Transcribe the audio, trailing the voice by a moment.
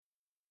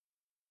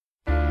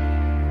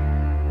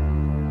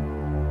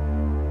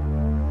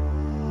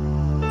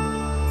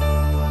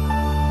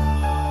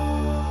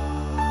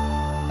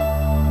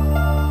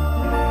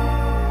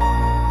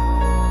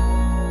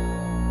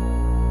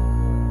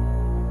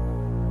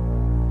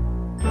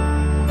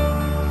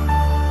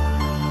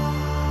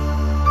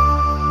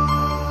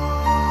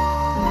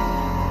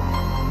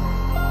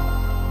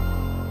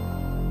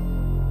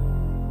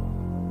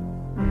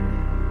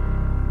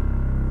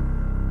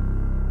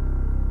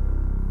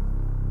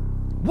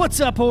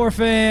What's up, horror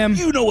fam?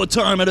 You know what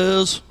time it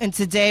is. And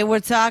today we're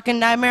talking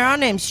Nightmare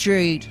on Elm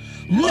Street.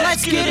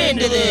 Let's get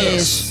into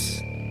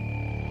this.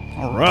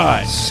 All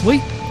right. Sweet.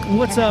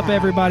 What's up,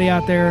 everybody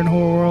out there in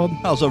horror world?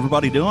 How's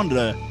everybody doing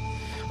today?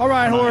 All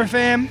right, horror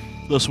fam.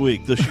 This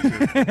week, this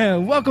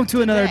year. Welcome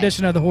to another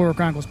edition of the Horror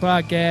Chronicles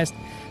podcast.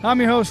 I'm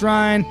your host,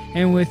 Ryan,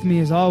 and with me,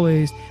 as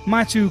always,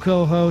 my two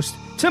co-hosts.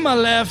 To my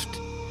left,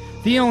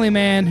 the only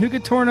man who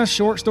could turn a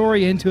short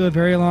story into a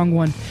very long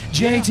one,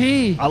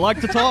 JT. I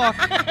like to talk.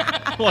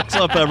 What's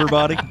up,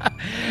 everybody?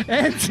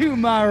 And to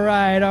my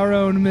right, our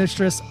own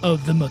mistress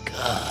of the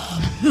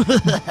macabre,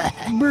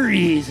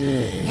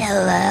 Breezy.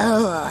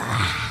 Hello.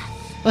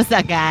 What's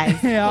up,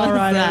 guys? Yeah, all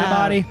right, What's up?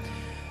 everybody.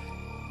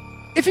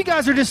 If you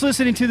guys are just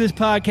listening to this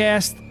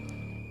podcast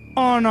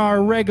on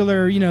our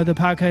regular, the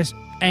podcast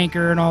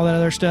anchor and all that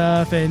other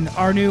stuff and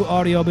our new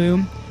audio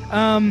boom,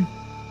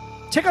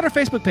 check out our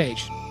Facebook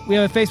page. We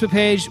have a Facebook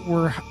page.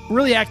 We're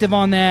really active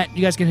on that.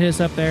 You guys can hit us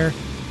up there.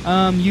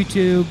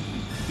 YouTube,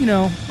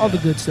 all the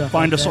good stuff.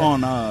 Find like us that.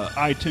 on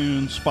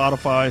iTunes,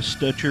 Spotify,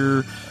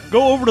 Stitcher.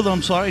 Go over to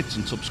them sites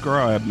and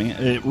subscribe,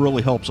 man. It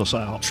really helps us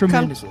out.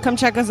 Tremendously. Come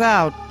check us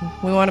out.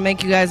 We want to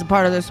make you guys a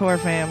part of this horror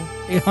fam.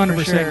 100%,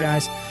 for sure.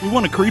 guys. We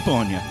want to creep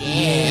on you.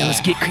 Yeah,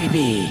 let's get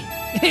creepy.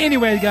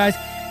 Anyways, guys,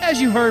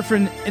 as you heard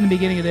from in the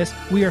beginning of this,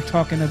 we are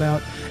talking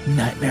about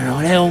Nightmare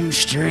on Elm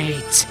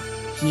Street.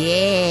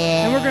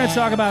 Yeah. And we're going to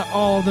talk about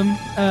all of them.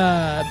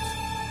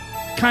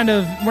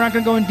 We're not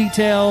going to go in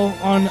detail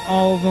on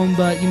all of them,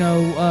 but,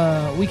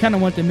 we kind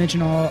of want to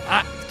mention all.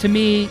 To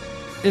me,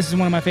 this is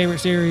one of my favorite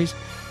series.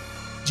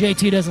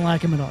 JT doesn't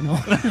like him at all, no.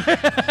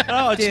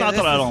 No, it's not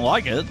that I don't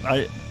like it.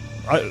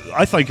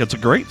 I think it's a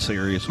great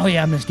series. Oh,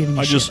 yeah, I'm just giving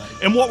you shit.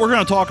 And what we're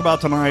going to talk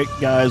about tonight,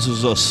 guys,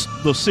 is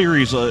the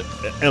series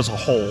as a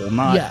whole,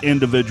 not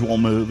individual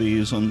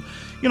movies. And,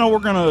 we're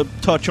going to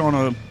touch on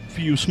a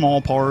few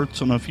small parts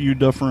and a few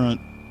different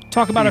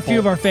Talk about people. a few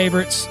of our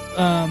favorites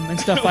and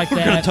stuff like We're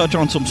that. going to touch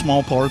on some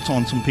small parts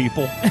on some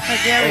people.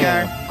 Yeah, we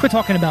are. Quit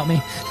talking about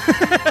me.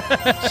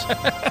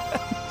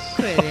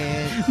 Quit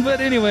it. But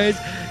anyways,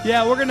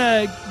 yeah, we're going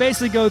to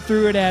basically go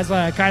through it as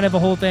kind of a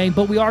whole thing,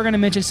 but we are going to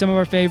mention some of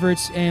our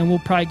favorites, and we'll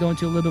probably go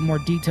into a little bit more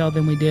detail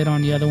than we did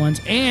on the other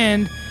ones.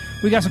 And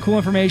we got some cool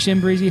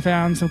information. Breezy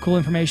found some cool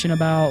information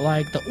about,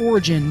 the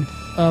origin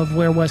of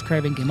where Wes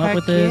Craven came up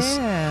with this.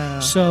 Yeah.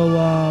 So,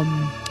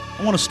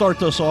 I want to start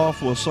this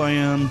off with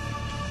saying,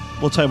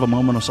 let's have a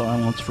moment of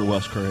silence for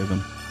Wes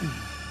Craven.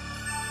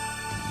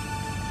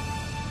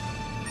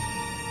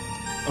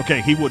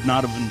 Okay, he would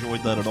not have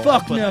enjoyed that at all.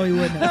 fuck but, no, he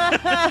wouldn't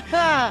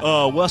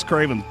have. Wes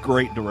Craven's a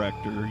great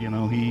director.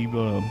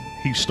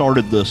 He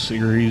started this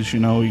series. He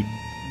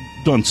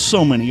done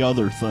so many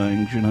other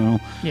things.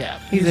 Yeah.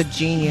 He's a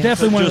genius.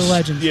 Definitely one of the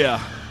legends. Yeah.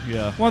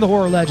 One of the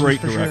horror legends,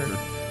 Great for director. sure.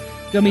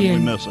 And we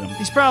miss him.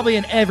 He's probably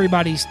in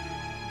everybody's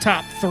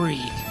top 3.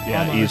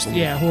 Yeah, almost.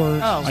 easily. Yeah, horror.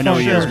 Oh, I know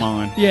he sure. is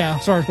mine. Yeah,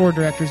 as far as horror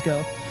directors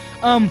go.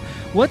 You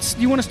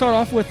want to start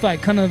off with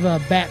kind of a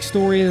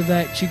backstory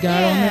that you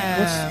got on it?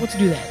 Let's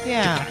do that.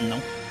 Yeah.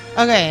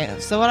 Okay,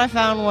 so what I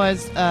found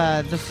was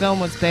the film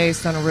was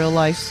based on a real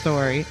life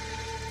story.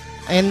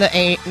 In the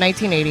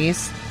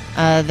 1980s,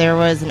 there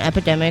was an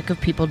epidemic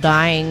of people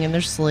dying in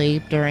their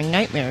sleep during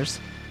nightmares.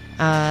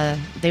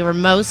 They were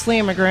mostly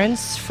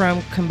immigrants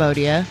from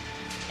Cambodia,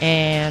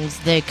 and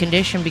the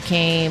condition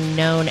became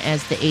known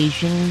as the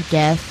Asian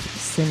Death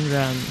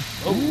Syndrome.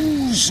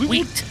 Oh,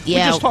 sweet. We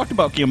just talked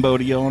about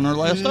Cambodia on our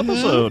last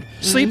episode.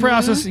 Sleep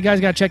paralysis. You guys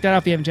got to check that out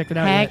if you haven't checked it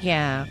out Heck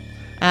yet.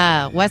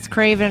 yeah. Wes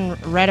Craven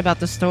read about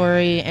the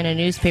story in a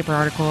newspaper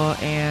article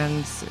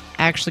and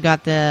actually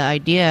got the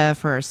idea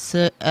for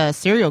a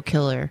serial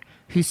killer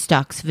who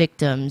stalks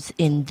victims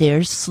in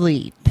their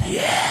sleep.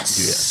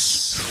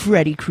 Yes.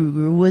 Freddy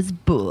Krueger was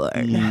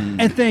born.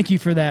 And thank you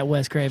for that,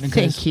 Wes Craven. 'cause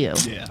Thank you.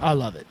 Yeah. I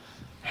love it.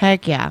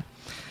 Heck yeah.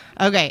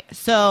 Okay,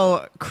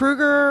 so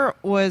Krueger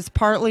was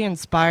partly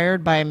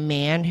inspired by a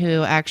man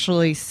who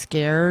actually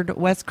scared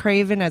Wes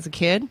Craven as a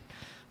kid.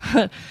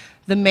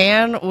 The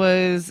man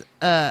was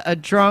a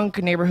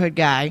drunk neighborhood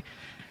guy,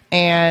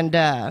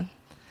 and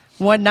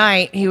one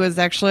night he was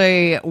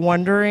actually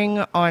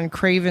wandering on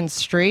Craven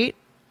Street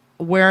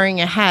wearing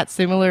a hat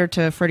similar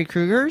to Freddy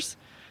Krueger's,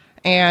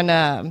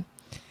 and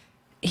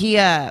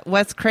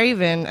Wes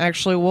Craven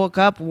actually woke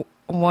up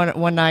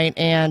one night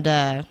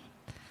and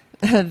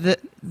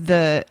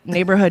the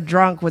neighborhood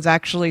drunk was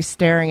actually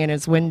staring in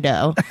his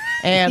window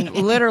and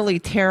literally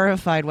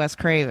terrified Wes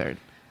Craven.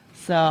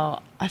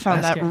 So I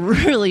found that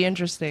really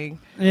interesting.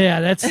 Yeah,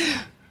 that's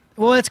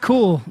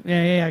cool.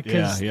 Yeah,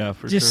 because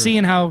for just sure.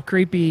 seeing how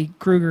creepy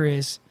Krueger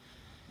is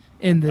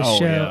in this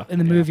show, in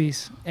the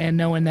movies, and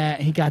knowing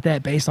that he got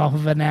that based off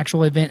of an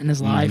actual event in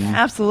his life.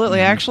 Absolutely.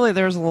 Actually,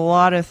 there's a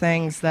lot of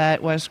things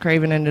that Wes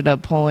Craven ended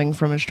up pulling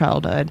from his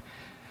childhood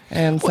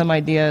and some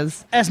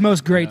ideas. As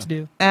most greats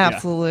do.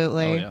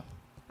 Absolutely. Oh, yeah.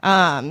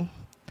 I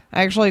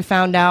actually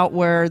found out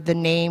where the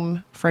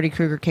name Freddy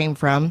Krueger came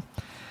from.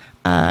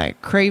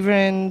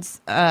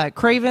 Craven's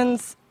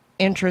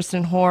interest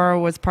in horror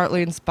was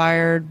partly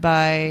inspired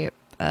by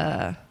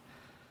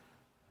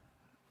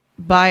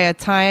by a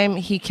time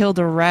he killed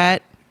a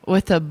rat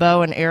with a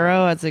bow and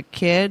arrow as a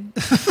kid.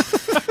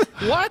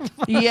 What?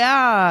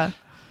 Yeah.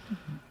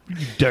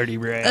 You dirty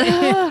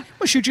rat.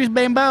 We'll shoot you with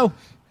bamboo.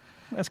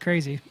 That's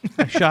crazy.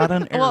 I shot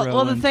an arrow.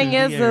 Well, the into thing the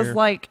is air.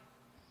 like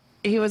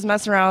he was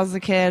messing around as a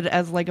kid,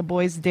 as like a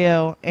boys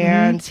do,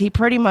 and he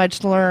pretty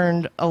much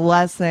learned a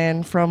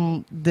lesson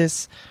from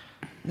this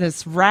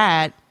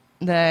rat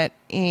that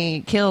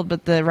he killed,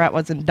 but the rat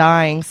wasn't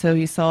dying, so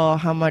he saw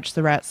how much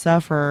the rat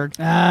suffered.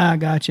 Ah,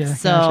 gotcha.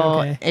 So Gotcha,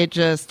 okay. it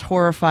just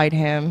horrified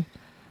him.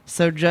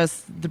 So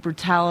just the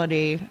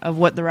brutality of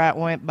what the rat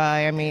went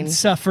by. I mean,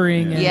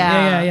 Suffering. And,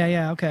 Yeah.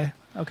 yeah. Okay.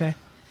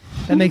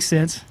 That makes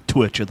sense.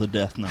 Twitch of the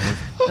death nerve.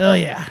 Oh,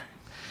 yeah.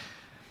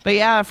 but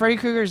yeah, Freddy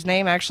Krueger's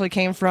name actually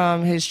came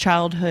from his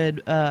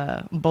childhood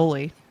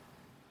bully.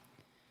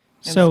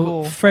 In So,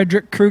 school.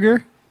 Frederick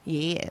Krueger?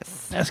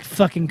 Yes. That's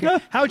fucking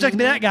good. How would you like to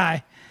be that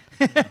guy?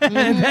 Have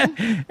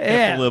to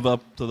Yeah. live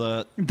up to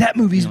that. That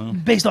movie's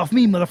based off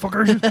me,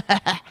 motherfuckers.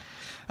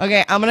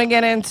 Okay, I'm going to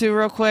get into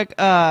real quick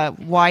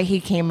why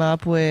he came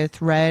up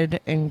with red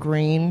and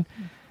green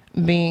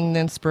being the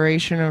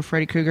inspiration of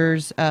Freddy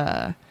Krueger's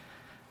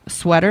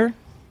sweater.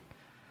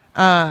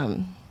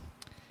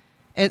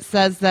 It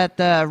says that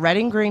the red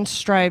and green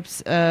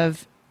stripes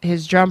of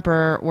his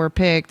jumper were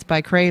picked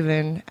by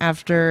Craven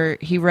after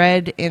he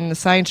read in the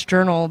Science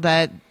Journal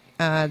that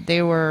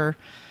they were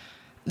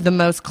the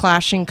most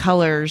clashing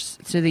colors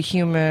to the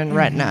human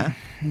retina.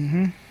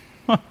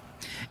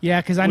 Yeah,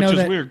 because I know Which is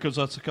that. weird because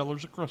that's the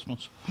colors of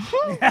Christmas.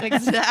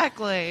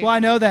 Exactly. Well, I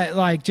know that,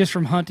 like, just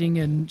from hunting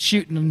and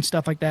shooting and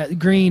stuff like that,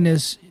 green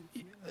is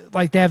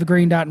like they have a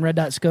green dot and red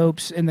dot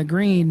scopes, and the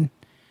green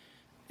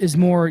is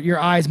more, your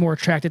eye's more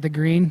attracted to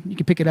green. You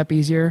can pick it up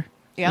easier.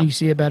 Yep. And you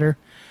see it better.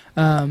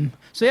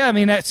 So yeah, I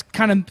mean that's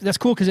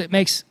cool because it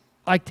makes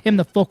like him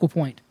the focal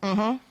point.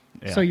 Yeah.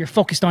 So you're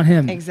focused on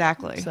him.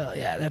 Exactly. So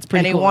yeah, that's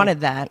pretty. And he cool.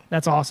 wanted that.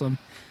 That's awesome.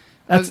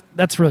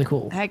 That's really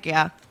cool. Heck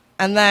yeah.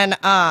 And then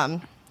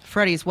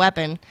Freddy's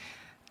weapon.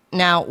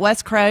 Now,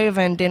 Wes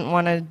Craven didn't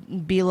want to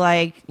be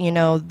like,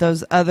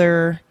 those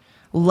other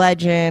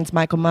legends,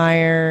 Michael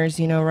Myers,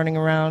 running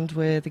around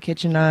with a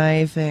kitchen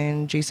knife,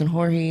 and Jason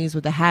Voorhees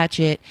with a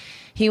hatchet.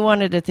 He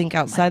wanted to think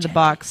outside the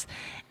box.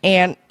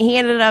 And he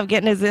ended up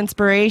getting his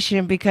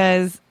inspiration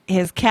because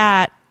his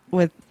cat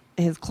with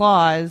his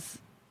claws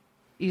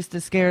used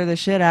to scare the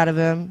shit out of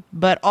him.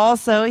 But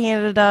also, he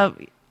ended up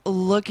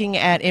looking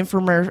at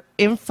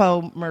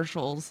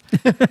infomercials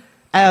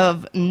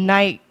of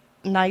knife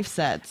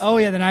sets. Oh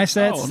yeah, the knife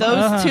sets. Oh,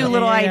 Those two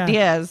little yeah.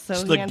 ideas. So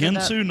It's he the ended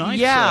up- Ginsu knife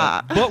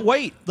Yeah. set. But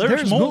wait, there's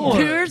There's more. more.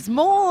 There's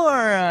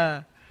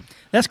more.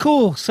 That's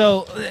cool.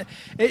 So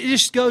it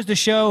just goes to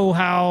show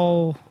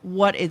how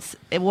What is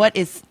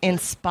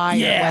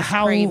inspired Wes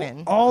how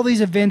Craven. all these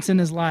events in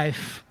his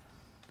life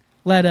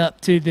led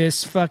up to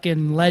this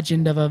fucking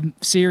legend of a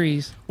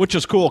series. Which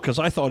is cool because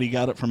I thought he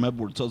got it from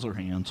Edward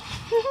Scissorhands,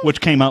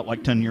 which came out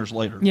like 10 years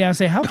later. Yeah, I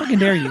say, how fucking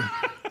dare you?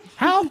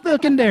 How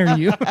fucking dare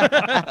you?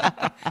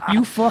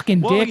 You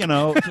fucking Well, dick.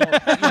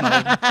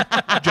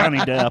 Johnny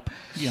Depp,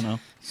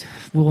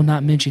 We will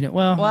not mention it.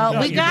 Well, Well,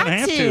 we you're got gonna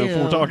have to if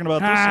we're to. talking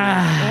about this.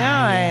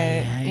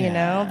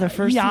 Yeah, the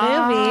first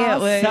Yeah. movie it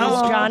was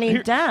So- Johnny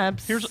Here-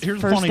 Depp's here's the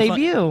first funny thing.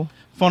 debut.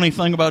 Funny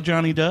thing about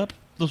Johnny Depp,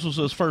 this was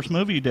his first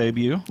movie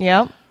debut.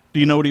 Yep. Do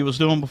you know what he was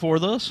doing before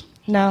this?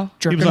 No. He was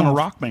Jerking in a off.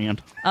 rock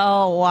band.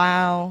 Oh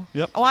wow.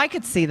 Yep. Oh, I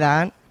could see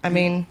that. I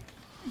mean,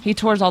 he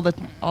tours all the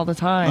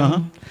time. Uh-huh.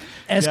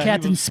 as Yeah,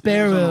 Captain he was in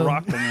Sparrow. a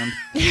rock band.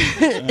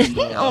 And,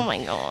 Oh my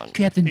god.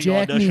 Captain he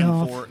Jack auditioned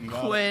Mehoff. for it and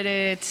got it. Quit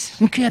it.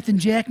 Captain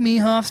Jack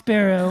Mehoff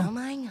Sparrow. Oh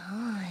my god.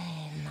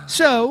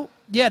 So,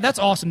 yeah, that's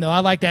awesome, though. I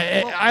like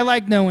that. I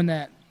like knowing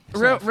that.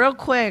 Real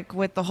quick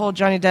with the whole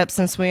Johnny Depp,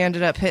 since we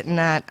ended up hitting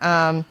that,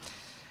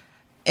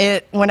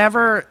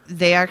 whenever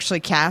they actually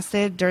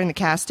casted during the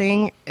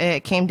casting,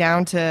 it came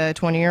down to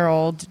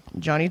 20-year-old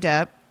Johnny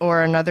Depp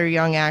or another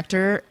young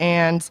actor,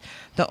 and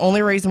the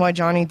only reason why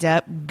Johnny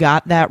Depp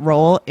got that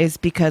role is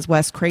because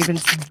Wes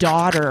Craven's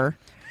daughter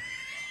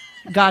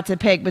got to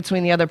pick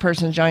between the other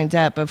person and Johnny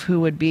Depp of who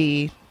would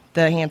be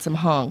the handsome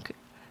hunk.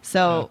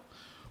 So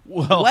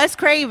Well, Wes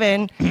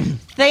Craven,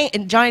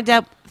 Johnny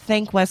Depp,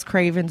 thank Wes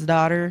Craven's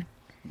daughter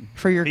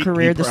for your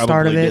career, he the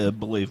start of probably it. did,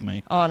 believe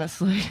me.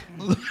 Honestly.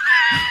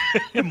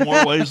 In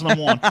more ways than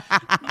one.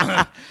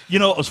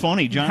 It was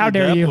funny. How Johnny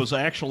dare Depp you. was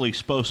actually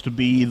supposed to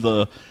be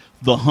the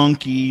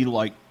hunky,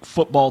 like,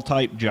 football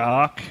type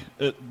jock.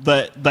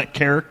 That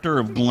character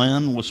of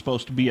Glenn was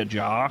supposed to be a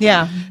jock.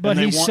 Yeah. But And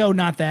they he's want- so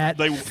not that.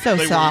 They soft.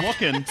 were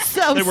looking.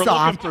 So they were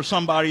soft. looking for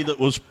somebody that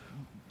was,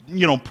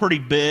 pretty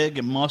big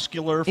and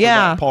muscular for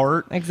Yeah. that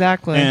part.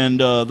 Exactly. And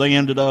they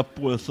ended up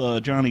with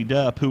Johnny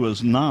Depp, who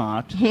is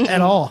not.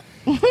 at all.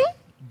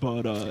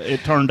 But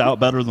it turned out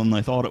better than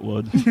they thought it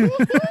would,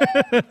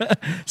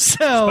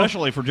 So,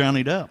 especially for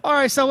Johnny Depp. all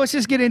right, so let's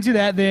just get into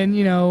that then.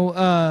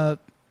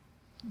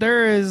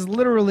 There is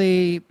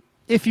literally,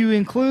 if you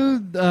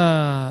include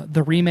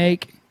the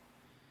remake,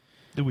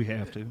 Do we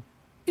have to?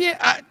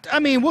 yeah, I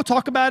mean, we'll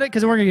talk about it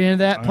because we're going to get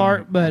into that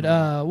part, but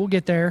we'll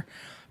get there.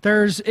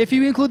 if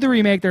you include the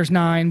remake, there's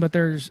 9, but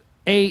there's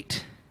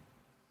 8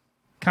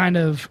 kind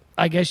of,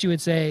 I guess you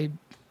would say,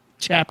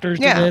 chapters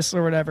to this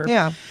or whatever.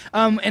 Yeah.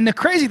 And the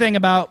crazy thing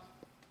about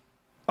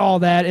all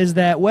that is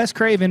that Wes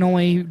Craven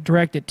only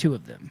directed 2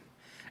 of them.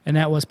 And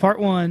that was Part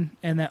 1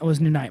 and that was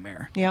New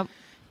Nightmare. Yep.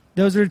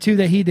 Those are the 2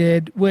 that he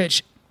did,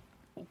 which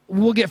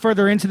we'll get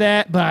further into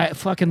that, but I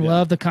fucking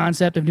love the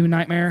concept of New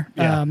Nightmare.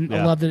 I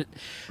loved it.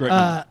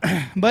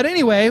 But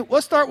anyway,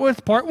 let's start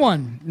with Part 1.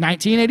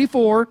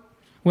 1984,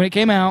 when it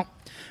came out.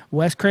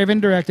 Wes Craven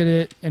directed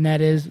it, and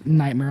that is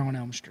Nightmare on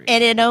Elm Street.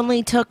 And it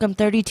only took him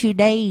 32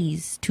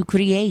 days to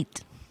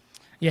create.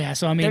 Yeah,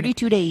 so I mean...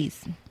 32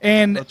 days.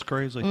 And that's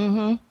crazy.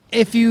 Mm-hmm.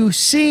 If you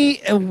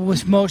see,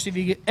 with most of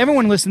you,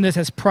 everyone listening to this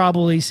has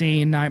probably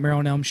seen Nightmare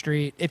on Elm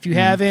Street. If you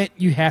haven't,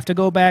 you have to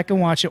go back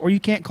and watch it, or you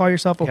can't call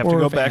yourself a horror fan.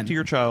 You have to go back to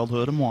your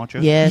childhood and watch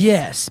it.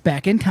 Yes,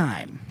 back in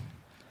time.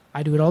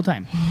 I do it all the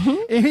time.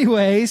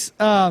 Anyways,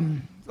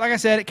 like I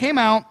said, it came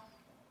out,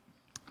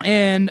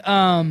 and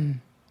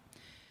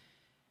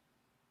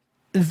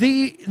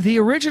the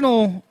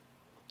original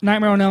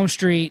Nightmare on Elm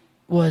Street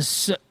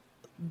was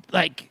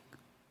like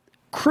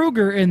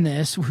Krueger in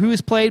this, who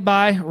is played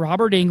by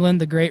Robert Englund,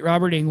 the great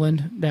Robert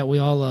Englund that we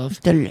all love.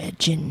 The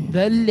legend.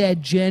 The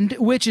legend,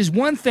 which is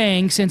one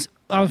thing, since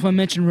I was going to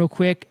mention real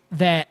quick,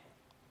 that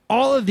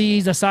all of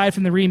these, aside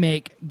from the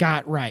remake,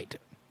 got right.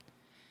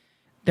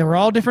 They were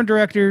all different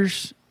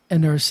directors,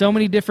 and there were so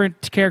many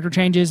different character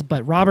changes,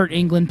 but Robert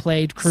Englund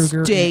played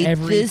Krueger in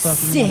every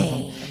fucking one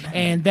of them.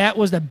 And that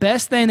was the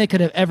best thing they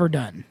could have ever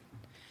done.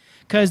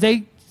 Because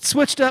they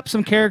switched up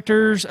some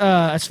characters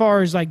as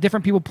far as like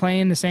different people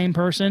playing the same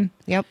person.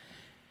 Yep.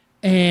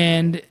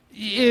 And it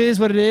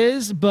is what it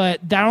is, but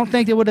I don't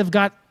think they would have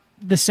got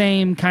the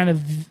same kind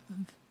of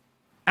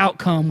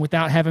outcome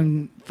without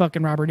having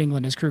fucking Robert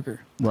Englund as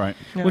Krueger. Right.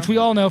 Yeah. Which we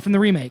all know from the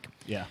remake.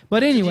 Yeah.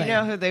 But anyway. Do you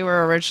know who they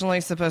were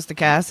originally supposed to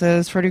cast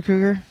as Freddy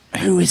Krueger?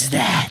 Who is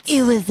that?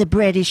 It was the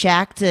British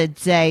actor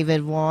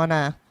David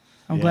Warner.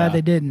 I'm glad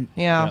they didn't.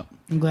 Yeah. Yep.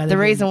 I'm glad the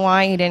reason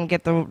why he didn't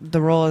get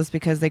the role is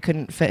because they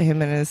couldn't fit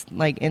him in his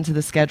into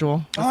the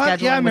schedule. The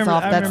schedule I remember,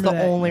 was off. That's the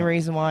that. only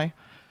reason why.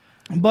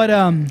 But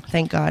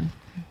thank God.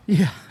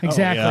 Yeah,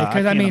 exactly. I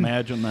Because can't mean,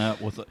 imagine that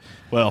with.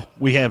 Well,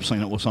 we have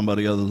seen it with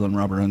somebody other than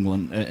Robert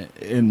Englund,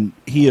 and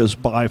he is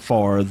by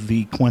far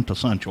the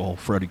quintessential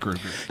Freddy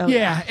Krueger. Oh,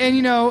 yeah,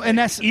 and and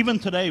that's even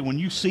today when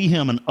you see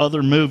him in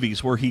other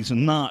movies where he's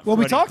not. Well,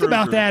 Freddy we talked Krueger,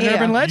 about that in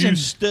Urban Legend.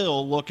 You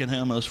still look at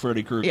him as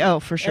Freddy Krueger. Oh,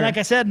 for sure. And like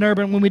I said in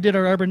Urban, when we did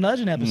our Urban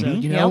Legend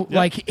episode, Yep.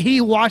 like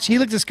he looked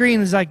at the screen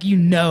and was like,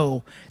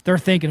 they're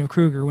thinking of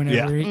Krueger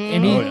whenever.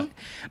 Yeah.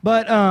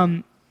 But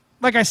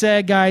like I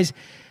said, guys.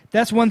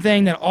 That's one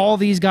thing that all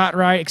these got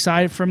right,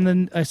 aside from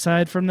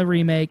the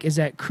remake, is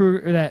that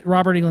that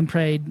Robert Englund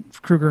played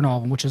Krueger in all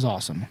of them, which is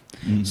awesome.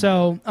 Mm-hmm.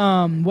 So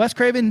Wes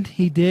Craven,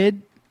 he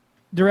did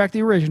direct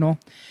the original,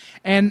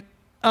 and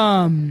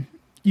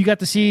you got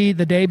to see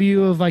the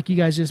debut of, like you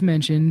guys just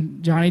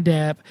mentioned, Johnny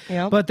Depp.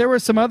 Yep. But there were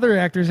some other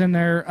actors in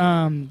there.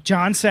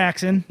 John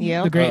Saxon,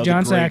 the great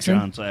John Saxon.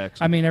 John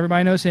Saxon. I mean,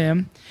 everybody knows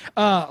him.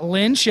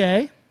 Lynn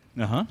Shay,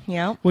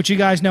 Yeah. which you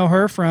guys know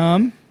her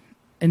from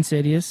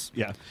Insidious.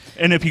 Yeah.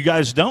 And if you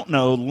guys don't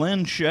know,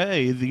 Lynn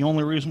Shay, the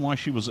only reason why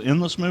she was in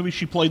this movie,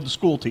 she played the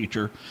school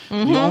teacher.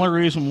 Mm-hmm. The only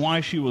reason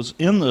why she was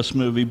in this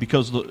movie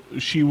because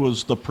she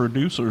was the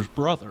producer's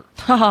brother,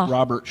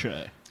 Robert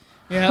Shay.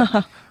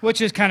 Yeah,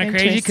 which is kind of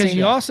crazy because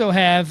you also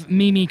have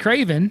Mimi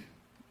Craven,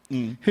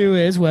 who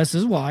is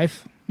Wes's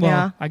wife.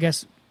 Well, I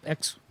guess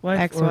ex-wife.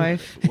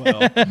 Ex-wife.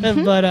 Well,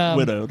 but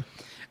widowed.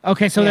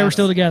 Okay, so they were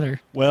still together.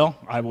 Well,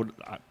 I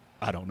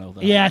don't know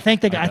that. Yeah, I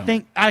think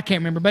I can't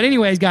remember. But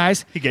anyways,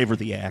 guys. He gave her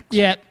the axe.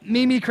 Yeah,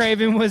 Mimi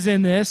Craven was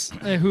in this,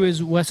 who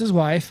is Wes's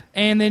wife.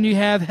 And then you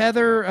have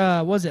Heather,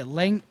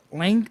 Langenkamp?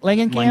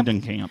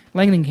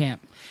 Langenkamp.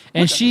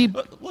 And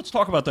Let's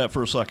talk about that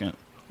for a second.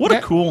 What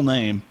a cool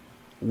name,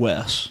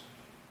 Wes.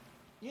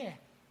 Yeah.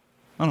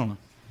 I don't know.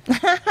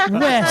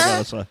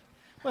 Wes.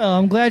 Well,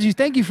 I'm glad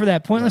thank you for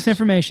that pointless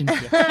information.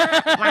 That's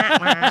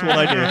what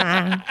I do.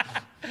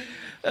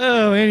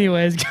 Oh,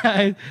 anyways,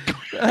 guys.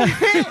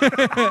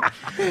 The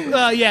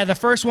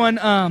first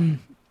one,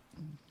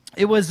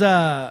 it was,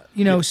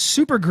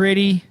 super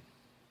gritty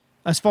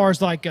as far as,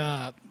 like,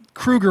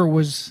 Krueger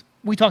was.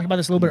 We talked about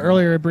this a little bit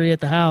earlier, Brie, at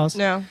the house.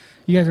 No.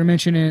 You guys were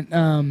mentioning,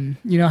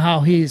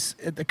 how he's,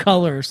 the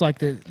colors, like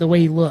the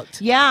way he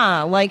looked.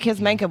 Yeah, like his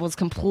makeup was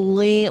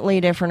completely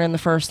different in the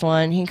first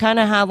one. He kind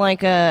of had,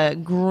 like, a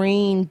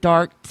green,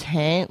 dark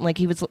tint. Like,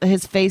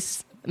 his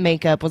face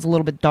makeup was a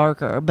little bit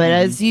darker, but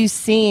as you've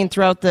seen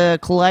throughout the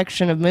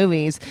collection of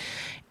movies,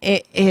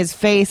 his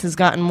face has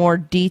gotten more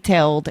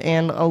detailed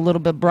and a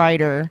little bit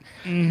brighter.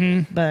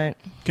 Mm-hmm. But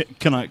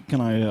can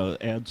I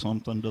add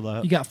something to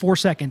that? You got 4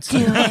 seconds.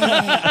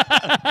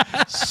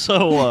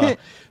 So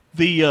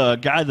the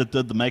guy that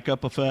did the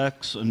makeup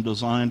effects and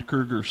designed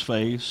Krueger's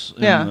face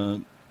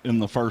in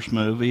the first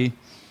movie,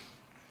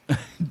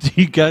 do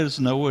you guys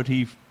know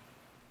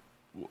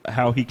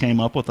how he came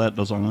up with that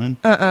design?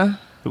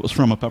 It was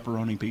from a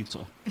pepperoni pizza. Oh,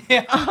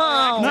 No,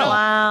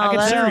 wow.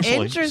 That's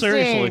seriously.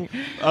 interesting.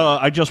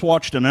 I just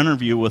watched an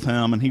interview with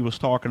him, and he was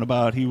talking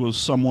about he was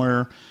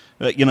somewhere.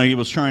 He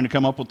was trying to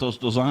come up with this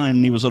design,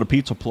 and he was at a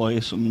pizza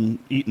place and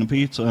eating a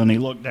pizza, and he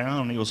looked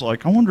down, and he was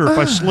like, I wonder if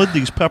I slid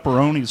these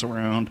pepperonis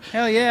around.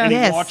 Hell yeah. And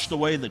Yes. he watched the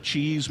way the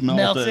cheese Melts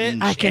melted. it.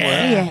 And I can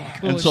see it.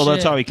 Cool and as so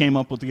that's shit. how he came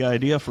up with the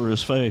idea for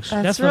his face.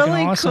 That's fucking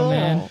really awesome, cool.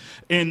 man.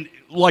 And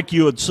like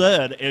you had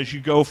said, as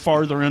you go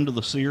farther into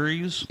the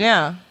series,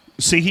 Yeah.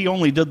 see, he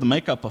only did the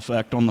makeup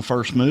effect on the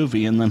first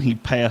movie, and then he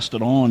passed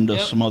it on to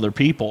some other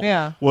people.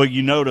 Yeah. Well,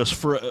 you notice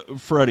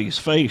Freddy's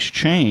face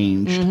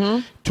changed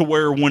to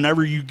where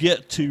whenever you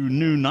get to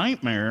New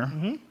Nightmare,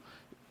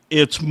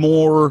 it's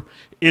more.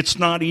 It's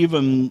not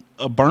even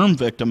a burn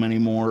victim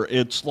anymore.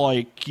 It's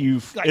like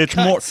you've. Like it's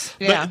cuts.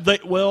 more. Yeah.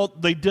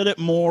 They did it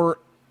more.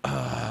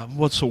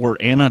 What's the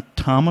word?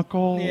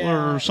 Anatomical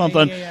Yeah, or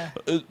something. yeah.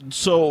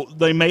 So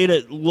they made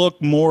it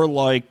look more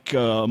like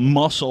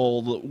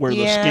muscle where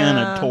the skin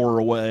had Yeah. tore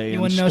away.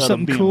 You wanna know instead of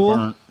something being cool?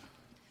 burnt.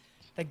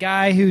 The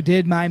guy who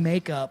did my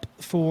makeup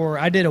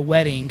I did a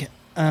wedding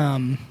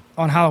on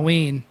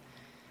Halloween.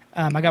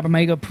 I got my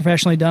makeup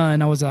professionally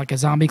done. I was like a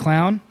zombie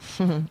clown.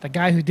 The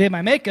guy who did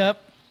my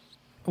makeup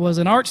was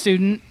an art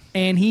student,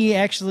 and he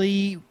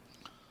actually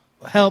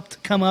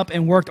helped come up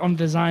and worked on the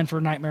design for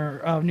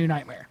New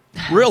Nightmare.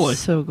 Really?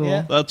 So cool.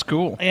 Yeah. That's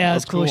cool. Yeah,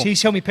 that's cool. He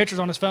showed me pictures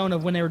on his phone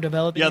of when they were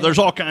developing. Yeah, it. there's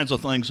all kinds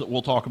of things that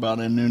we'll talk about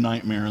in New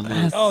Nightmare.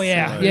 Oh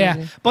yeah,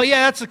 yeah. But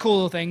yeah, that's a cool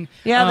little thing.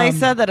 Yeah, they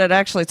said that it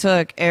actually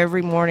took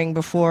every morning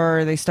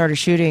before they started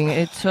shooting.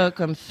 It took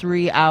him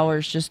 3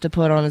 hours just to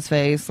put on his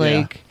face.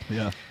 Like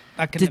yeah.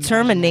 I can imagine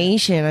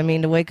determination. I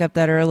mean, to wake up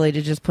that early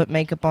to just put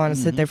makeup on and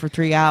sit there for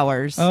 3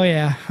 hours. that. Oh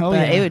yeah. Oh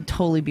but yeah. it would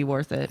totally be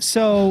worth it.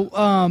 So,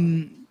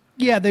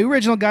 yeah, the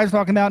original guys were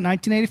talking about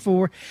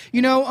 1984.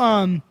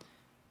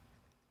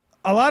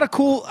 A lot of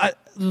cool.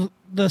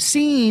 The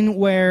scene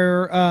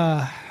where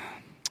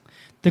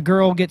the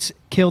girl gets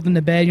killed in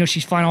the bed.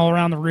 She's flying all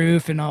around the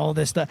roof and all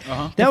this stuff.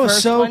 That was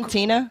First so. one,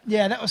 Tina.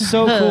 Yeah, that was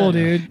so cool,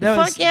 dude. That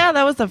Fuck was yeah,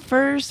 that was the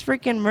first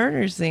freaking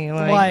murder scene.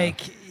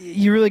 like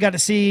you really got to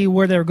see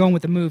where they were going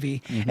with the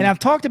movie. And I've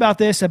talked about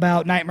this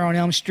about Nightmare on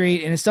Elm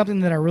Street, and it's something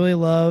that I really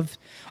loved.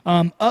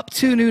 Up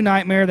to New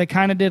Nightmare, they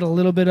kind of did a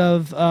little bit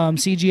of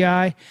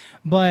CGI,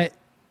 but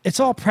it's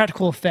all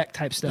practical effect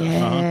type stuff,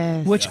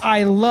 Yes. which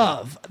I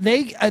love.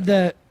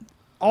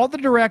 All the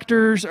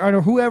directors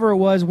or whoever it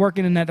was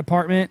working in that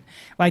department,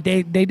 like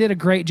they did a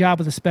great job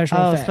with the special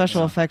effects.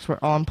 Special effects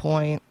were on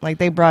point. Like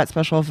they brought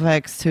special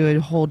effects to a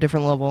whole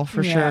different level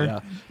for Yeah. sure. Yeah.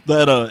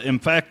 That in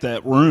fact,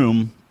 that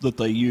room that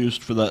they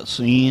used for that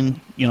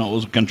scene, it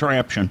was a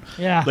contraption.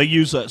 Yeah. They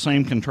use that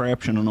same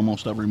contraption in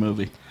almost every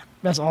movie.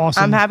 That's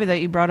awesome. I'm happy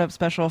that you brought up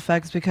special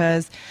effects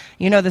because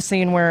the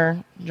scene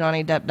where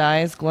Johnny Depp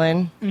dies,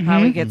 Glenn,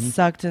 how he gets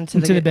sucked into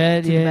the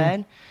bed. to the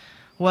bed.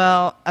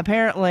 Well,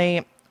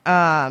 apparently,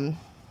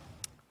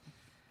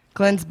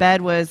 Glenn's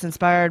bed was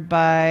inspired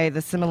by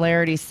the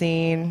similarity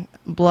scene,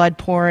 blood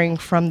pouring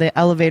from the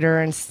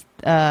elevator in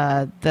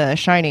The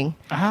Shining.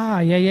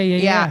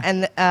 Yeah.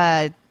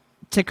 And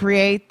to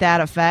create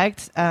that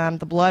effect,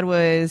 the blood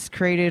was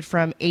created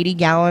from 80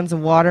 gallons of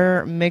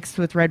water mixed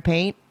with red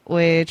paint,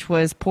 which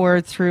was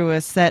poured through a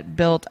set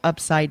built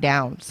upside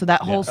down. So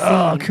that whole scene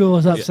Oh, cool.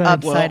 It's upside.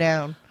 upside Well,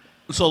 down.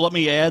 So let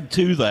me add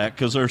to that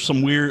because there's a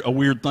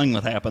weird thing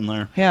that happened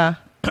there. Yeah.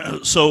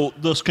 So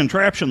this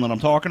contraption that I'm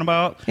talking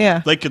about,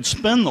 Yeah. they could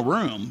spin the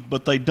room,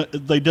 but they did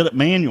it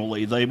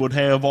manually. They would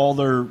have all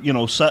their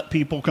set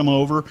people come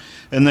over,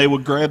 and they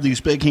would grab these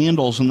big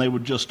handles and they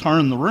would just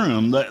turn the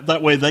room.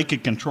 That way they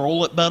could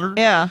control it better.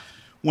 Yeah.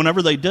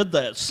 Whenever they did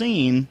that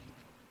scene,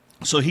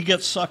 so he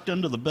gets sucked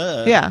into the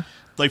bed. Yeah.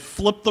 They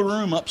flip the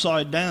room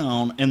upside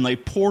down and they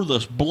pour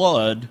this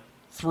blood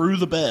through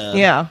the bed.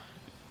 Yeah.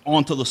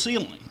 Onto the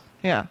ceiling.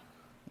 Yeah.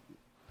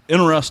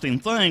 Interesting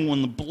thing,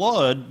 when the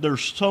blood,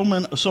 there's so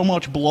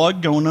much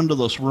blood going into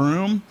this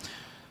room,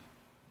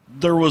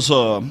 there was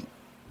a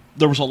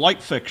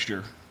light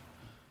fixture.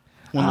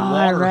 When the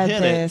I water read hit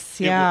this,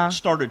 yeah. it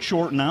started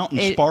shorting out and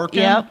It-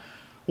 sparking. yep.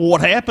 Well,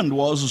 what happened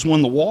was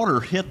when the water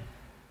hit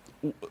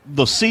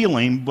the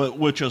ceiling,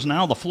 which is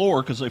now the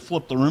floor because they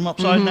flipped the room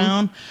upside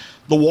down,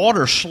 the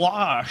water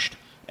sloshed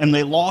and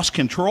they lost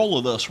control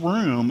of this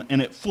room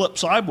and it flipped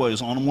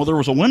sideways on them. Well, there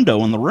was a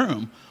window in the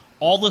room.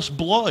 All this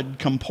blood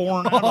come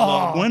pouring out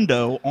of the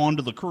window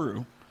onto the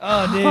crew.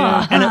 Oh, dude.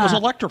 And it was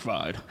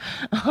electrified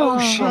Oh,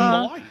 shit. from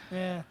the light.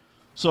 Yeah.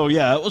 So,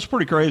 yeah, it was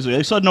pretty crazy.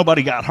 They said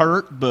nobody got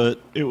hurt, but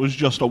it was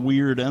just a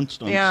weird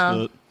instance Yeah.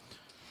 that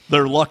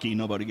they're lucky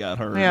nobody got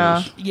hurt. Yeah.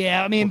 is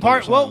Yeah, I mean,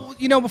 what they were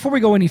saying. before we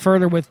go any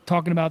further with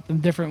talking about the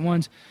different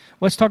ones,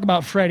 let's talk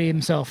about Freddy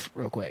himself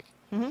real quick.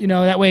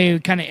 That way we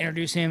kind of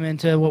introduce him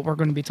into what we're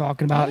going to be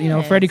talking about.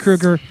 Yes. Freddy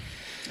Krueger,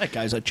 That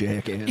guy's a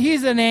jackass.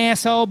 he's an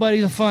asshole, but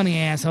he's a funny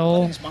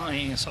asshole. He's my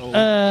asshole.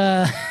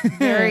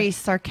 Very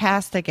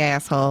sarcastic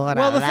asshole. And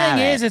Well, I the love thing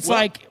it. is, it's Well,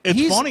 like it's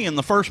he's funny in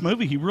the first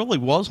movie he really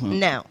wasn't.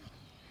 No.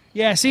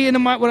 Yeah, see,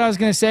 and what I was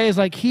going to say is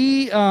like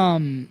he is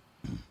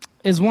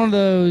one of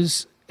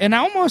those, and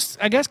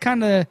I guess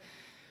kind of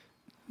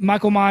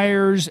Michael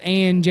Myers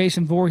and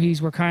Jason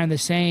Voorhees were kind of the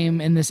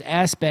same in this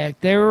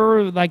aspect. They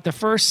were like the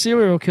first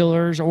serial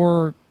killers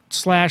or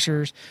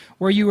slashers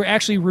where you were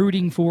actually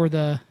rooting for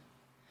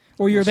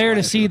or you're there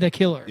to see the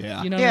killer.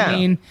 Yeah. You know what I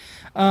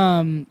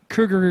mean?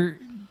 Krueger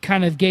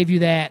kind of gave you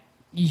that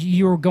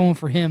you were going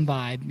for him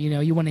vibe. You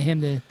know, you wanted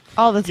him to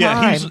all the time.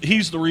 Yeah,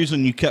 he's the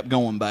reason you kept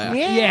going back.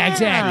 Yeah,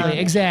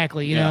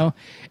 exactly. You know,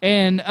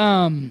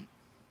 and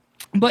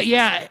but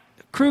yeah,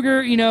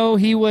 Krueger. You know,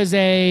 he was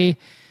a.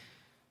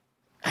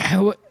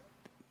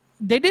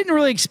 They didn't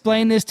really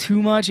explain this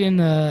too much in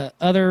the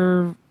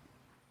other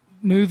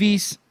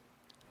movies.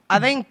 I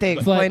think they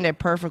explained it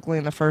perfectly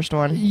in the first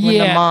one when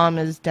the mom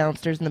is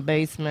downstairs in the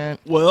basement.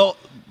 Well,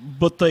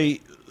 but they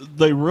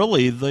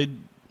really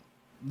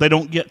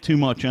don't get too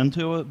much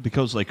into it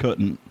because they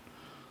couldn't.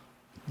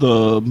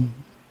 The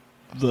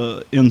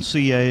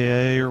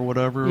NCAA or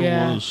whatever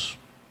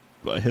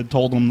had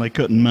told them they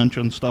couldn't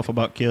mention stuff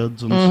about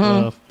kids and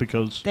stuff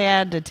because they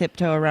had to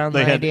tiptoe around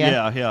the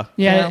idea.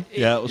 Yeah.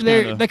 It was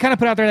they kind of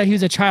put out there that he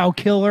was a child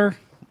killer.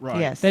 Right.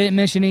 Yes. They didn't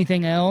mention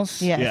anything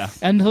else. Yes. Yeah.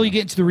 Until you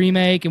get into the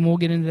remake, and we'll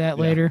get into that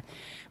later.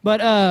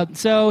 But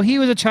so he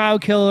was a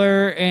child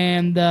killer,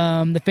 and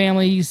the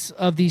families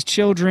of these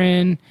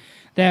children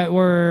that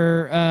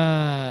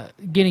were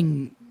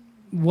getting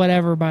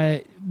whatever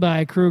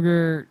by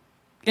Krueger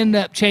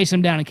ended up chasing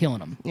him down and killing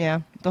him.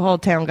 Yeah. The whole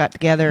town got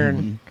together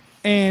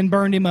and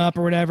burned him up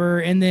or whatever,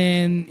 and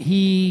then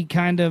he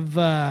kind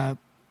of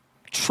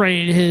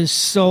traded his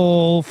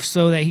soul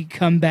so that he could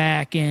come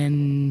back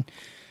and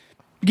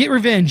get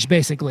revenge,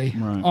 basically,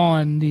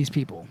 on these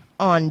people.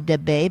 On the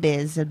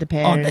babies of the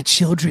parents. On the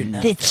children.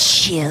 The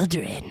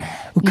children.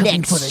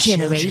 Next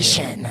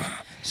generation.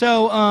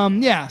 So,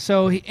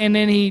 and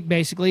then he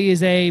basically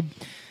is a,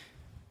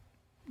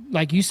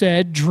 like you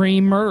said,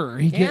 dream murderer.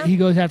 He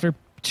goes after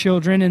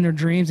children in their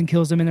dreams and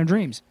kills them in their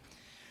dreams.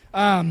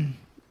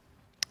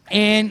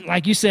 And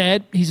like you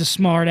said, he's a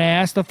smart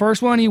ass. The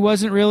first one, he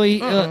wasn't really.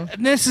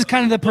 This is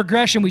kind of the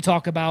progression we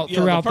talk about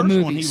throughout the movies.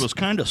 The first one, he was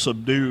kind of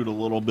subdued a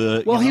little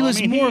bit. Well, he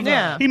was more of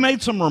a. He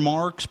made some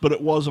remarks, but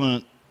it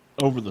wasn't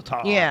over the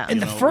top. Yeah.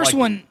 And the first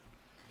one,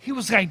 he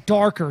was like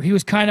darker. He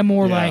was kind of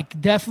more like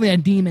definitely a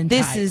demon type.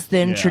 This is the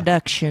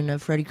introduction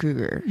of Freddy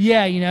Krueger.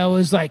 Yeah, you know, it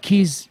was like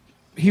he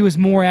was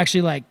more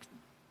actually like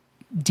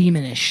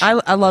demonish.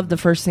 I love the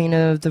first scene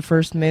of the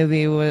first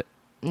movie with.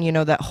 You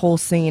know, that whole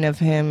scene of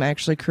him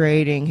actually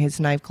creating his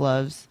knife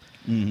gloves.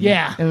 Mm-hmm.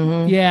 Yeah.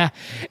 Mm-hmm. Yeah.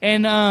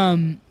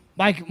 And,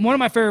 like, one of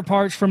my favorite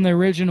parts from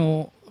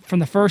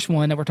the first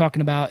one that we're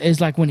talking about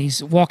is, like, when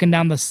he's walking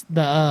down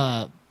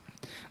the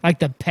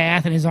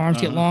path and his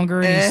arms get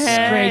longer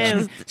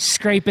and he's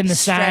scraping the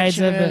sides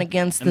of it.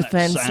 Against the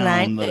fence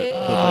line.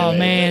 Oh,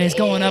 man, it's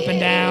going up and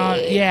down.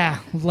 Yeah.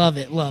 Love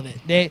it.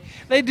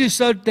 They did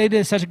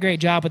such a great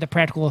job with the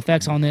practical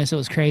effects on this. It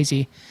was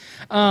crazy.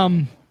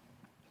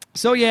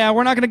 So, yeah,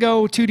 we're not going to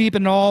go too deep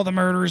into all the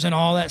murders and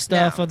all that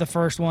stuff of the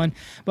first one.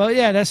 But,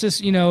 yeah, that's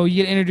just, you know, you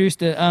get introduced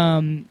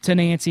to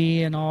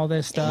Nancy and all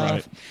this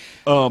stuff.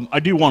 Right. I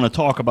do want to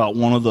talk about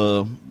one of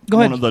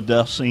the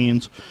death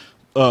scenes.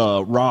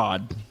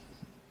 Rod,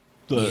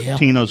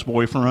 Tina's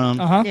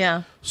boyfriend. Uh-huh.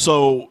 Yeah.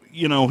 So,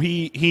 you know,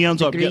 he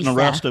ends up getting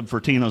arrested for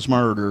Tina's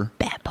murder.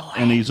 Bad boy.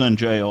 And he's in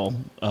jail.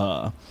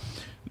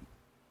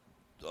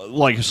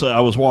 Like I said,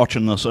 I was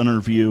watching this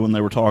interview, and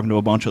they were talking to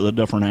a bunch of the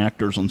different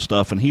actors and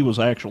stuff, and he was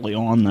actually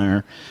on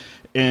there.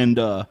 And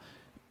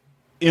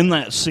in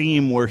that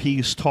scene where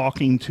he's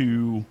talking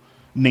to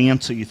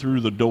Nancy through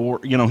the door,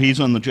 you know,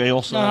 he's in the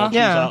jail cell, she's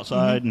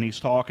outside, and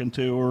he's talking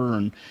to her.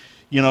 And,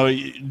 you know,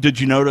 did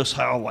you notice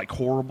how, like,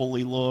 horrible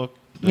he looked?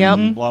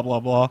 Yep. Blah, blah,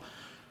 blah.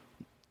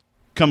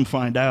 Come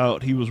find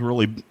out, he was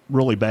really,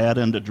 really bad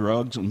into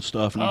drugs and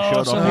stuff, and he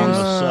showed up on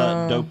the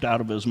set doped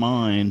out of his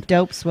mind.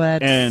 Dope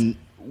sweats. And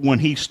when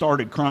he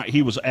started crying,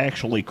 he was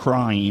actually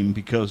crying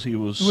because he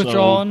was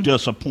withdrawn? So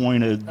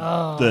disappointed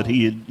that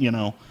he had, you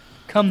know,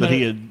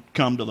 he had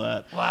come to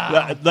that.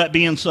 Wow. That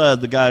being said,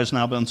 the guy's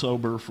now been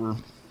sober for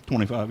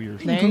 25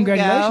 years. There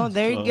Congratulations.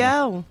 There you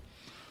go.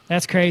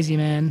 That's crazy,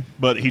 man.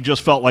 But he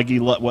just felt like he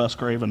let Wes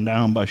Craven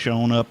down by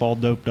showing up all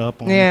doped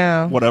up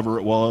on whatever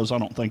it was. I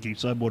don't think he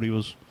said what he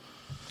was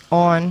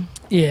on.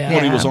 Yeah.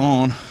 What he was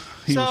on.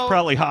 He was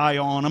probably high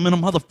on. I'm in a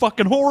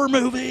motherfucking horror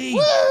movie.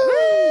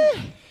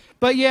 Woo!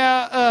 But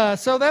yeah,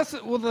 so that's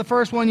the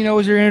first one. You know,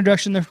 was your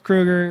introduction to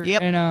Krueger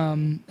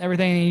and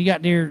everything. And you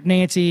got your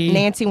Nancy.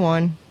 Nancy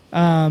won.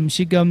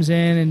 She comes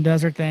in and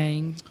does her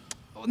thing.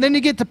 Then you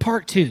get to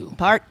part two.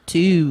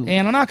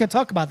 And I'm not going to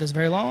talk about this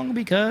very long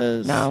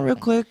because real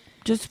quick.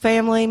 Just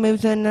family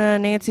moves into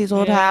Nancy's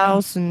old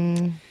house,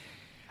 and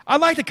I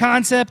like the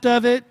concept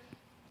of it.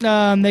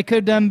 They could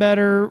have done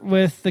better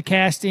with the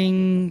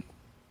casting.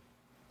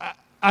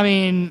 I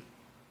mean.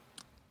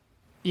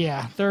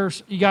 Yeah,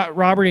 you got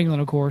Robert Englund,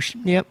 of course.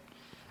 Yep.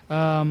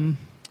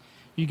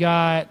 You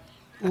got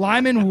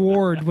Lyman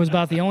Ward was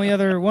about one of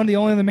the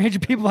only other major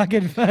people I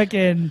could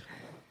fucking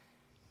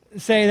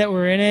say that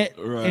were in it,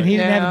 and he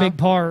didn't have a big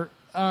part.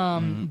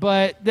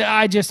 But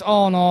I just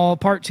all in all,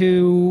 part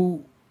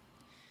two,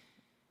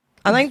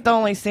 I think the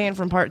only scene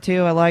from part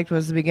 2 I liked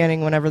was the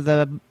beginning whenever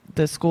the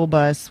school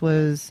bus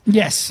was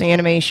Yes. the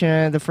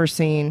animation of the first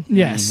scene.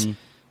 Yes.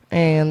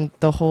 And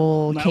the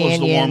whole And that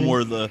canyon. was the one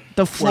where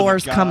the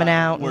floor's guy- coming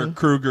out. where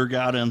Kruger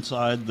got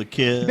inside the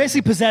kid.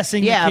 Basically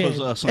possessing Yeah, the kid.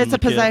 Possessing It's the a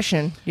kid.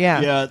 possession.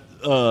 Yeah.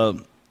 Yeah,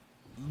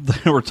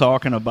 they were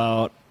talking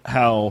about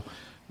how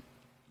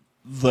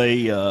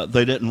they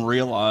didn't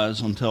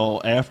realize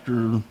until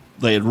after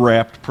they had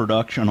wrapped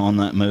production on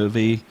that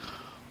movie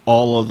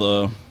all of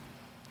the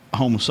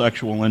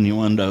homosexual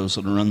innuendos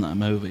that are in that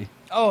movie.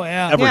 Oh,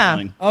 yeah.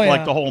 Everything, Oh, yeah.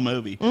 like the whole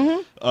movie.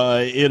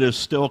 It is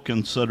still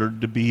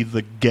considered to be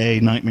the gay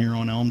Nightmare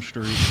on Elm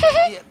Street.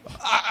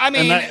 I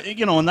mean,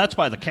 And that's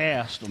by the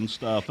cast and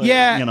stuff.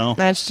 Yeah.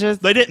 That's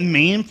just. They didn't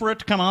mean for it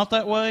to come out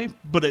that way,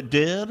 but it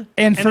did,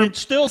 And for- it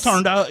still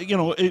turned out.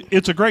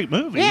 It's a great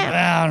movie.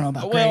 Yeah. I don't know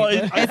about Well,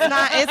 great. It's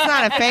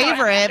not a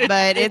favorite,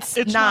 but it's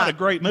not a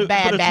great movie.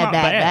 Bad, but it's bad, not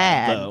bad,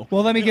 bad. though.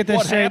 Well, let me get this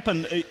What straight.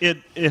 happened?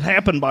 It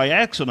happened by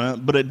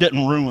accident, but it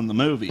didn't ruin the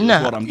movie. Is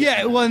No. what I'm Yeah,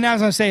 getting well, at. and I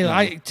was going to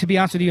say, to be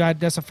honest with you,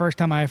 that's the first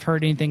time I've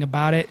heard anything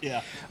about it.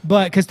 Yeah.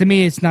 But, because to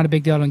me, it's not a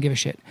big deal. I don't give a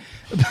shit.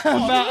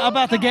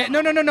 about the gay.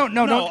 No, No, don't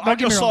I get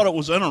me just wrong. thought it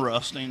was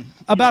interesting.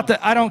 About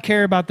I don't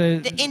care about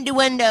the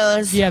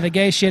innuendos. yeah, the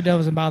gay shit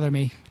doesn't bother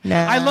me. No.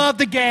 I love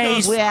the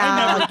gays. We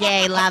are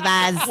gay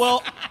lovers.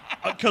 Well,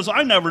 because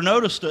I never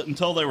noticed it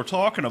until they were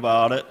talking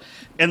about it,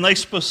 and they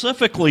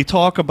specifically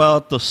talk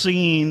about the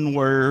scene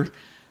where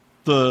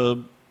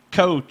the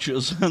coach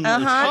is in the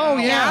Oh,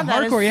 yeah,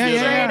 that is hardcore, yeah,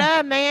 straight yeah.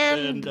 up, man.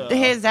 And,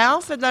 His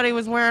outfit that he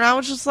was wearing, I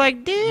was just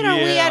like, dude, are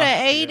we at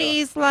Yeah, an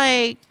 80s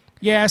like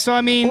Yeah, so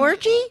I mean,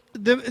 orgy?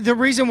 the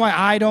reason why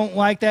I don't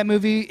like that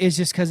movie is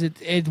just because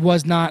it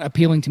was not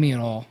appealing to me at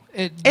all.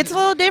 It's a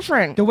little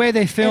different. The way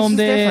they filmed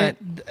just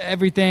it,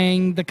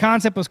 everything, the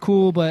concept was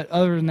cool, but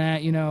other than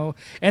that,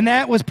 and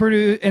that was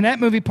produced. And that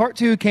movie, Part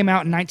 2, came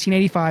out in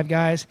 1985,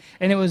 guys,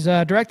 and it was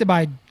directed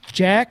by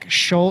Jack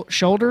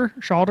Shoulder.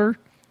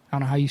 I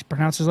don't know how you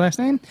pronounce his last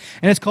name,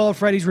 and it's called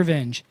Freddy's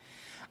Revenge.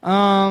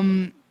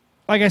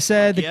 Like I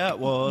said, Yeah, it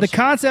was. the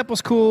concept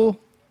was cool.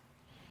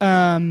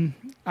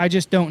 I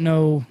just don't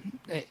know.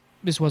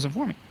 This wasn't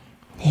for me.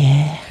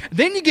 Yeah.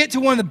 Then you get to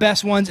one of the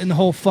best ones in the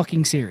whole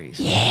fucking series.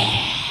 Yeah.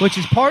 Which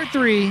is Part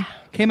 3,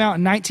 came out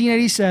in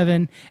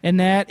 1987, and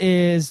that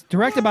is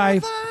directed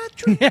by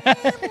Dream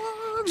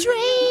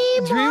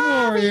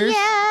Warriors.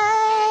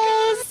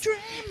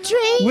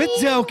 With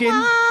Dokken,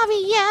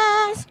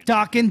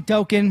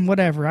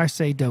 whatever. I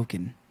say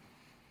Dokken.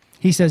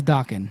 He says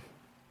Dokken.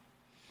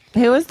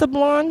 Who is the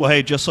blonde? Well,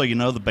 hey, just so you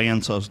know, the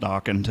band says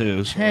Dockin'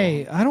 too. So.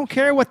 Hey, I don't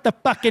care what the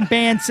fucking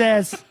band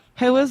says.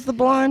 Who is the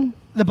blonde?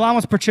 The blonde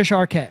was Patricia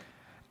Arquette.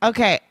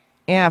 Okay.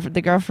 Yeah,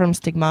 the girl from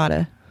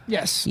Stigmata.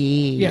 Yes.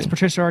 Yeah. Yes,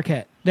 Patricia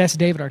Arquette. That's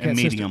David Arquette's and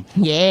sister. Medium.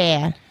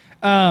 Yeah.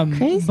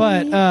 Crazy.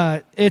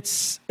 But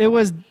it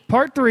was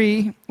Part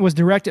 3 was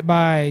directed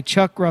by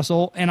Chuck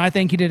Russell, and I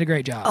think he did a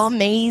great job.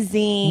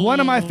 Amazing. One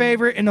of my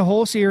favorite in the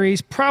whole series,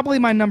 probably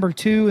my number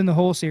 2 in the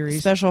whole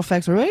series. Special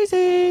effects were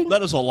amazing.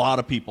 That is a lot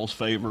of people's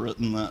favorite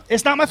in that.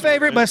 It's not my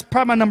favorite, but it's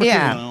probably my number 2.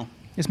 Yeah. You know,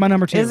 It's my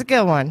number 2. It's a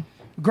good one.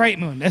 Great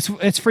moon. It's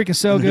freaking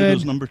so who good.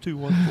 does number 2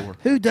 what for?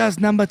 Who does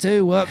number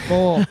 2 what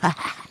for?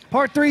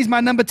 Part 3 is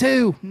my number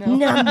 2. No.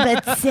 Number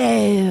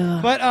 2.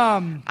 But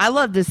I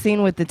love the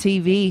scene with the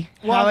TV.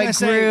 well, how I it was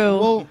gonna say, grew.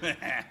 well,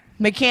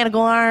 Mechanical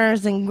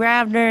arms and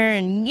grabbed her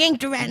and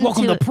yanked her right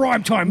welcome to into it.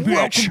 primetime, bitch.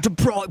 Welcome to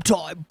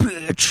primetime,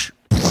 bitch.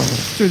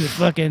 Through the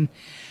fucking.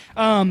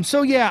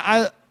 So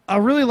yeah, I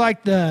really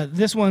like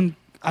this one.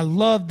 I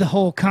love the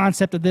whole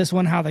concept of this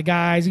one. How the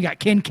guys, you got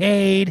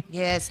Kincaid,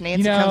 Yes,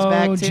 Nancy comes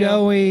back too.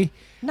 Joey.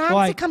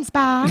 Nancy comes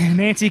back.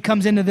 Nancy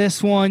comes into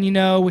this one,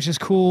 which is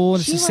cool.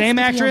 It's She the wants same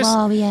to be a actress,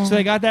 warrior. so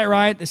they got that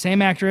right. The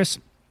same actress,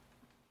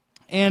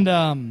 and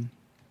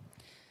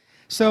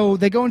so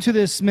they go into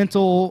this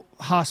mental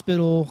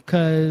hospital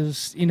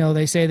because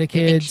they say the She's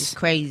kids.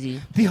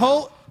 crazy. The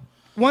whole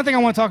one thing I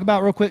want to talk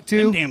about real quick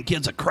too. Them damn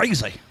kids are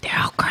crazy. They're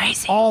all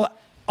crazy.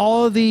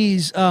 All of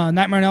these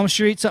Nightmare on Elm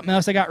Street, something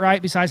else they got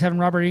right besides having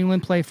Robert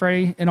Englund play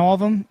Freddy in all of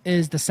them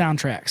is the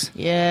soundtracks.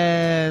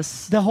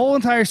 Yes. The whole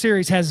entire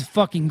series has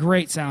fucking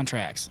great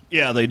soundtracks.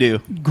 Yeah, they do.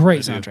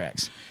 Great They do.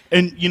 soundtracks.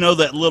 And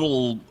that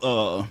little,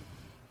 I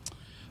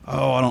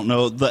don't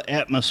know, the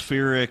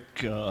atmospheric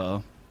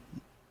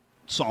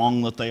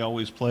song that they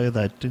always play,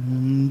 that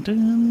dun,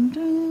 dun,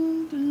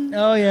 dun, dun.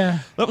 Oh, yeah.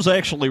 That was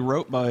actually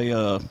wrote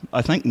by,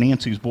 I think,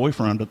 Nancy's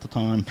boyfriend at the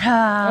time.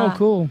 Oh,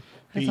 cool.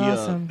 That's He,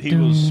 awesome. he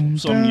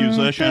was some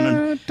musician,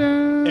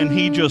 and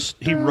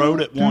he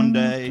wrote it one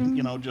day.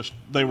 Just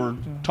they were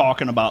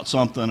talking about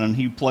something, and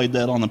he played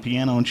that on the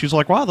piano, and she's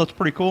like, "Wow, that's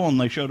pretty cool."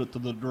 And they showed it to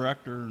the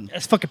director, and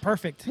That's fucking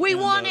perfect. We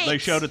want it. they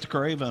showed it to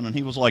Craven, and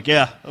he was like,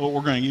 "Yeah, we're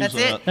going to use That's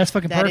that." it. That's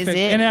fucking That is perfect.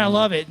 it. And I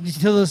love it.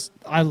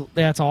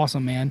 That's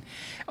awesome, man.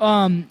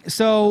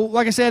 So,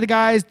 like I said, the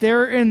guys,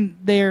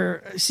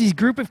 these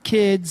group of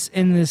kids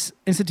in this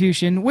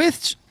institution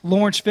with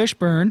Lawrence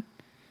Fishburne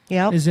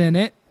Yep. is in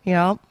it.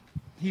 Yep.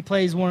 He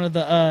plays one of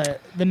the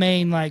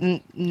main like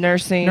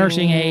nursing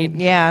aide.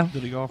 Yeah.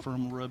 Did he offer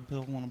him a red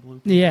pill and a blue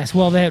pill? Yes,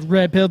 well, they had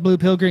red pill, blue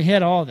pill, green. He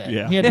had all that.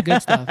 Yeah. He had the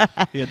good stuff.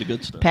 He had the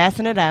good stuff.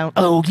 Passing it out.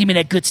 Oh, give me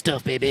that good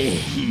stuff,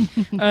 baby.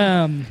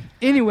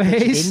 Anyways,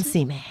 Didn't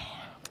see me.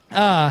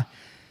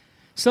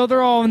 so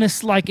they're all in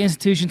this like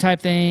institution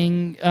type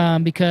thing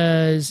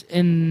because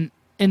in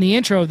the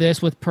intro of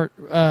this with blah,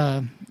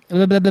 blah,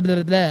 blah, blah,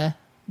 blah, blah,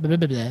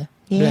 blah, blah,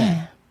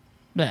 Yeah.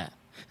 blah.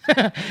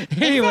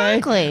 Anyway,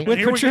 Exactly. with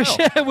Here we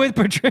Patricia with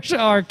Patricia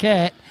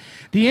Arquette,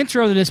 the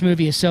intro to this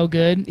movie is so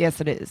good. Yes,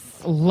 it is.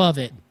 Love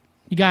it.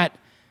 You got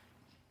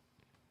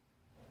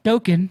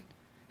Dokken.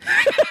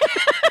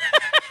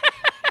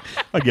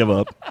 I give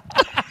up.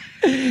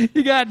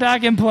 You got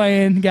Dokken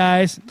playing,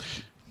 guys,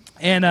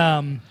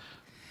 and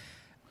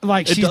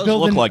like It she's does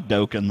building. look like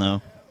Dokken,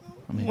 though.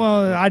 I mean,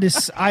 Well,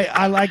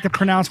 I like to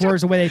pronounce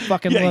words the way they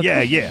fucking look.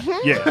 yeah. You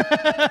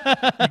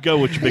go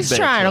with your big He's bad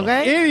trying, self.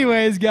 okay?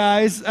 Anyways,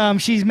 guys,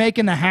 she's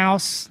making the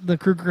house, the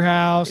Kruger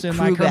house, and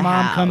like her Kruger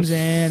mom house. comes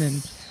in,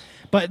 and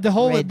but the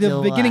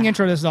Redzilla. beginning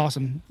intro to this is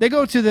awesome. They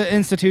go to the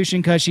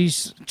institution because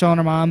she's telling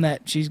her mom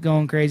that she's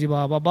going crazy,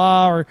 blah blah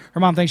blah, or her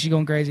mom thinks she's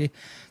going crazy.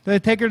 They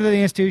take her to the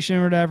institution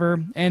or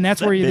whatever, and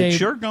that's That where bitch they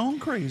sure gone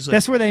crazy.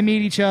 that's where they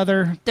meet each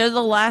other. They're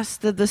the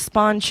last of the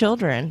Spawn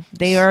children.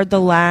 They are the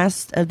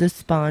last of the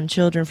Spawn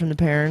children from the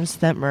parents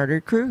that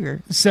murdered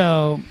Kruger.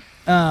 So,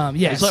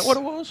 yes, Is that what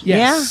it was?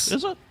 Yes.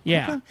 Is it?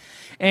 Yeah, Okay.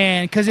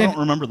 and because I don't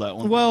remember that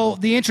one. well,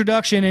 the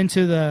introduction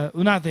into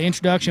not the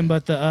introduction,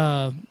 but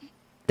the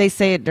They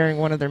say it during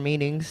one of their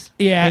meetings.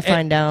 Yeah, They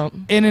find out.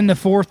 and in the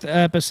fourth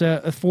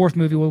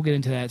movie, we'll get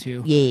into that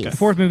too. Yes. The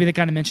fourth movie, they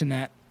kind of mentioned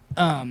that.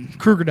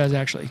 Kruger does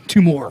actually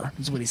 2 more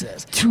is what he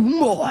says. 2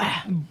 more.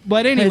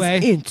 But anyway,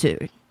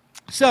 Into it.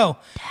 so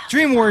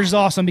Dream Warriors is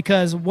awesome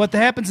because what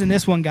happens in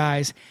this one,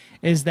 guys,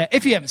 is that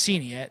if you haven't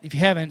seen it yet, if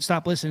you haven't,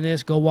 stop listening to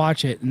this, go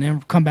watch it, and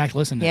then come back to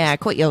listen to Yeah, this.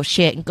 quit your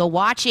shit and go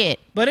watch it.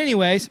 But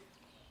anyways,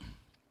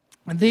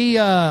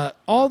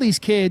 all these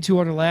kids who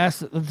are the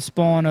last of the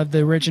spawn of the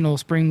original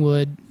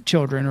Springwood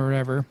children or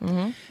whatever,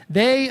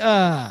 they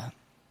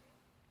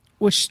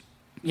well,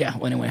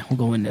 anyway, we'll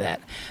go into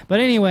that. But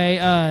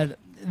anyway,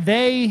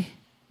 they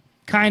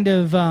kind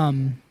of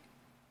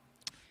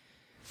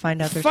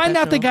Find out find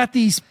out they got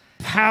these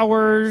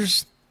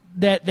powers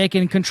that they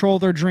can control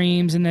their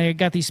dreams, and they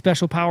got these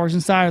special powers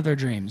inside of their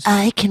dreams.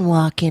 I can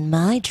walk in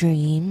my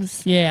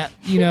dreams. Yeah,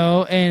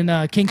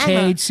 and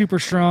Kincaid's super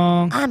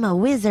strong. I'm a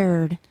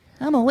wizard.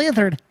 I'm a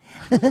wizard.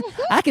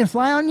 I can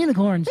fly on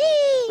unicorns.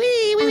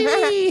 Wee, wee,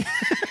 wee.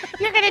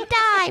 You're gonna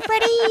die,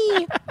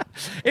 Freddy.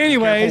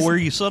 Anyways, Careful where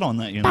you sit on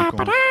that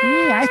unicorn.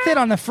 I sit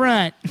on the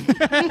front. It's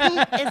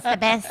the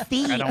best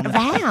seat don't know.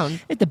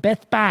 around. It's the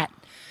best spot.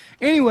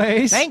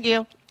 Anyways, Thank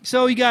you.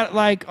 so you got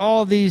like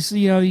all these,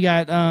 you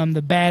got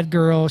the bad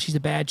girl. She's a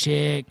bad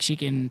chick. She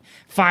can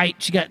fight.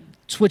 She got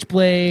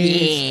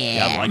switchblades.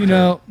 Yeah, I like You her.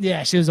 know,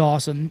 yeah, she was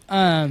awesome.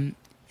 And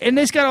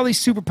they's got all these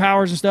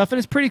superpowers and stuff, and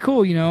it's pretty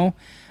cool,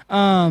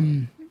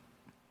 And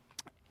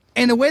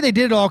the way they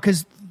did it all,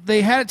 because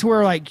they had it to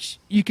where like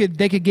they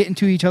could get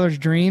into each other's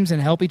dreams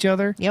and help each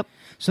other. Yep.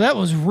 So that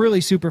was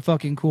really super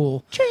fucking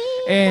cool.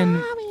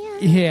 And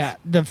yeah,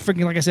 the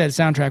freaking, like I said, the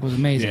soundtrack was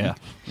amazing.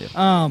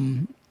 Yeah.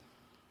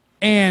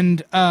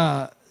 And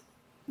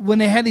when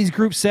they had these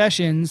group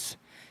sessions,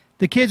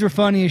 the kids were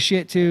funny as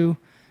shit too.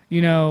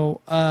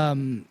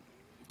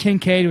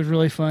 Kincaid was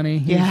really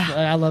funny.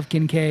 I love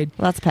Kincaid.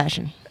 Lots of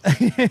passion.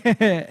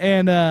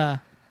 And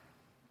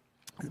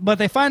but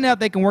they find out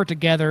they can work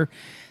together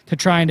to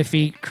try and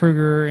defeat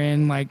Kruger,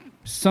 and like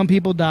some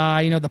people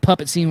die. The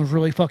puppet scene was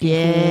really fucking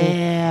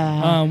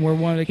Yeah. cool. Where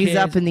one of the He's kids,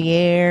 up in the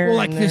air. well,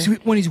 like and this, then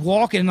when he's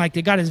walking, like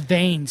they got his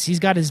veins. He's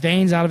got his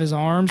veins out of his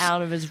arms,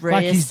 out of his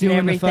like he's wrist and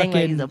doing the everything.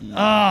 fucking. Like he's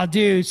Oh,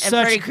 dude, and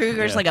such. Freddy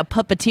Krueger's Yeah. like a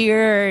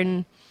puppeteer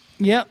and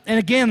Yep, and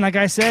again, like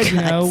I said,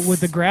 Cuts. with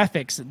the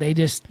graphics,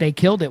 they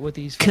killed it with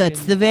these. cuts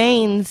fucking- the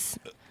veins.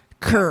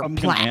 Curb I'm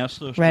gonna plap, ask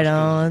this right just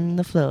 'cause on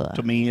the floor.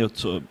 To me,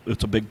 it's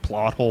a big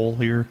plot hole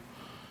here.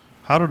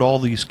 How did all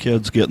these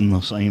kids get in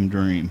the same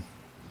dream?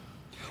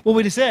 Well,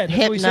 we just said. That's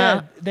what we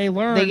said. They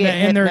learned They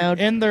get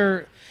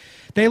that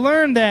they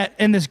learned that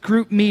in this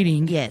group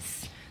meeting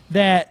Yes.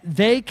 that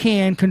they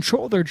can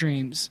control their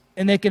dreams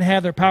and they can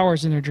have their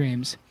powers in their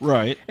dreams.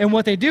 Right. And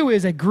what they do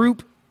is a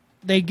group.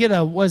 They get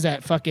a what is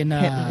that fucking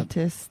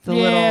Hypnotist. The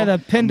yeah, little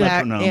the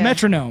Metronome. yeah.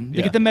 metronome. They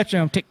Yeah. get the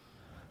metronome. Tick,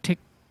 tick,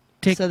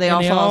 tick. So they and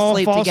all fall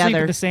asleep together.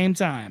 at the same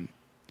time,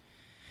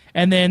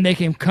 and then they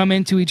can come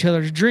into each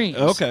other's dreams.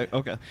 Okay.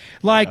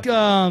 Like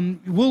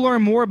we'll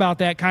learn more about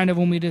that kind of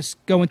when we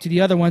just go into the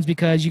other ones,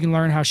 because you can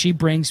learn how she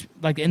brings,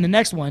 like in the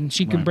next one,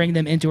 she can Right. bring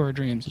them into her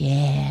dreams.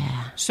 Yeah.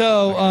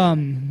 So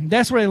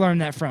that's where they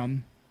learned that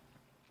from.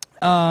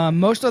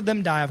 Most of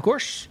them die, of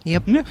course.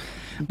 Yep.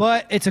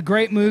 But it's a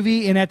great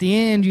movie, and at the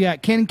end, you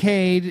got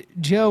Kincaid,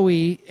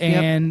 Joey,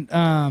 and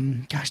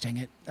gosh dang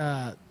it,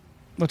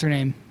 what's her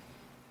name?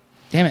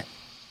 Damn it,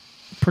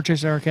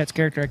 Patricia Arquette's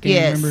character. I can't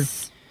even remember.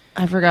 Yes.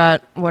 I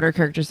forgot what her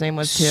character's name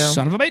was too.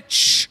 Son of a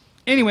bitch.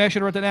 Anyway, I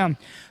should have wrote that down.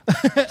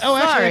 Oh,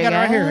 actually, I got it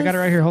right here. I got it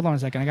right here. Hold on a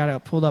second. I got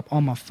it pulled up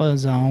on my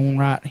fuzz on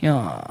right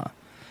here.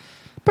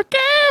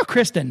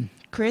 Kristen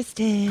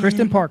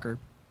Parker.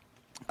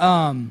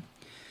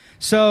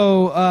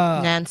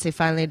 Nancy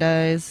finally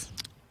dies.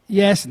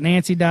 Yes,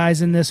 Nancy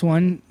dies in this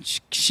one.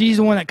 She's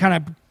the one that kind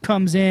of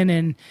comes in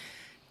and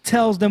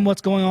tells them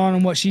what's going on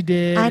and what she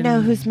did. I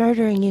know who's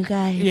murdering you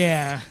guys.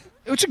 Yeah.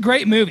 It's a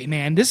great movie,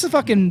 man. This is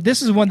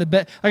one of the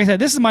best. Like I said,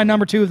 this is my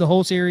number 2 of the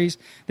whole series.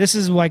 This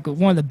is like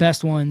one of the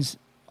best ones.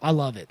 I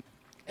love it.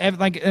 And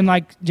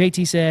like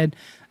JT said,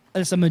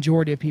 it's a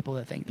majority of people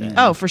that think that.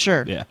 Oh, for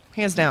sure. Yeah.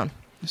 Hands down.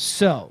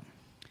 So,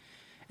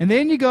 and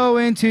then you go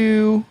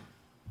into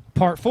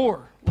part 4,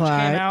 which came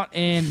out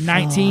in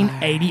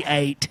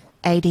 1988.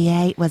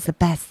 88 was the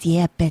best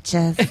year,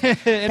 bitches.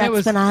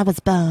 That's when I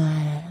was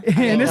born.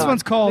 And this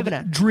one's called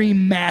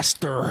Dream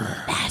Master.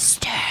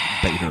 Master.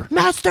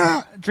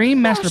 Dream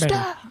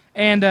Masturbator.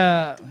 And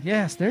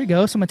yes, there you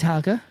go. Some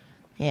Metallica.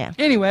 Yeah.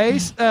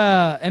 Anyways,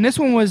 and this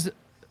one was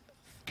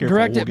Careful,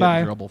 directed we'll get by.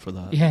 in trouble for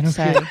that. Yeah, no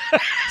Sorry. kidding.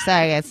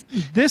 Sorry, guys.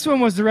 This one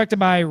was directed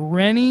by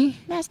Rennie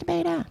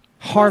Masturbator.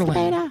 Harlan.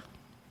 Masturbator.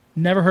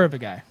 Never heard of the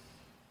guy.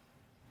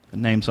 The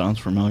name sounds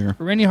familiar.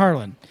 Rennie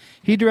Harlan.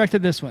 He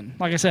directed this one.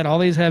 Like I said, all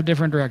these have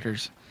different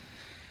directors.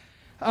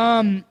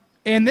 And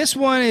this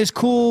one is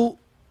cool.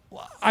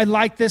 I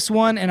like this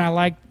one, and I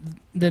like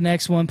the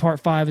next one. Part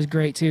 5 is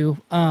great too.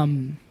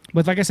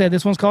 But like I said,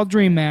 this one's called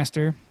Dream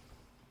Master.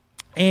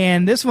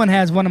 And this one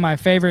has one of my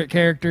favorite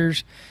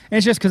characters. And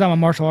it's just because I'm a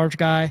martial arts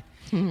guy.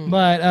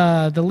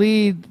 But the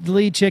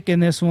lead chick in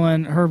this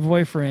one, her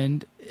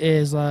boyfriend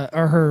is,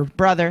 or her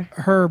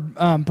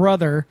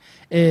brother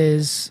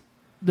is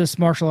this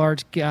martial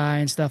arts guy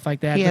and stuff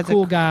like that. He the has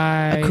cool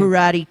guy. A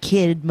Karate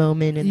Kid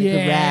moment in the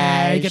garage.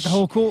 Yeah, you get the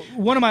whole cool.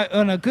 One of my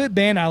on a good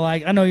band I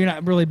like. I know you're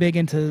not really big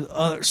into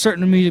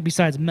certain music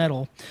besides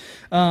metal,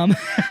 but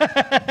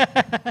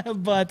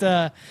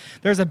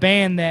there's a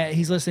band that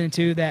he's listening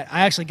to that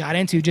I actually got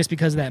into just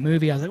because of that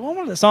movie. I was like, well,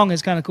 one of the song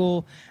is kind of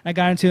cool. I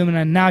got into him,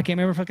 and now I can't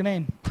remember the fucking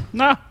name.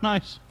 No,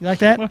 nice. You like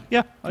that? Well,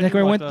 yeah. You like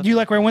where I went? Do you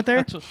like where I went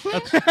there?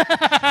 That's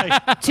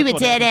To a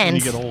dead when end.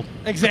 you get old.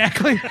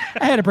 Exactly.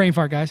 I had a brain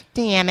fart, guys.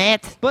 Damn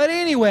it. But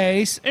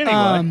anyways,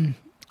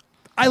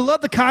 I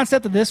love the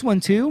concept of this one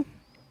too,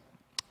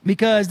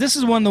 because this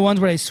is one of the ones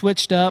where they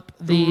switched up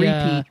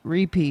the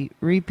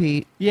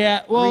repeat.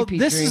 Yeah, well, Repeat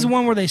this dream. is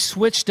one where they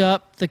switched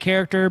up the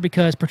character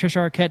because Patricia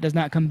Arquette does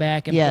not come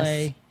back and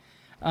Yes.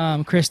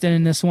 play Kristen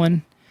in this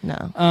one.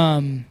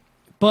 No.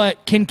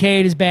 But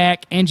Kincaid is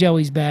back and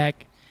Joey's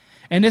back.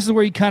 And this is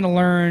where you kind of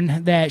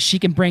learn that she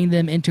can bring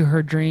them into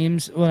her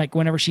dreams, like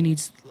whenever she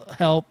needs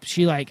help.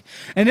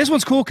 And this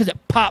one's cool because it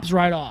pops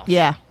right off.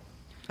 Yeah.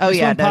 Oh, This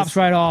yeah, one it does. pops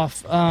right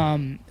off,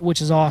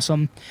 which is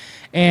awesome.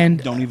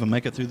 And Don't even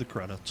make it through the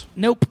credits.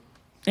 nope.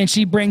 And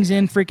she brings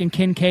in freaking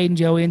Kincaid and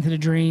Joey into the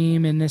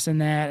dream and this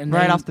and that. And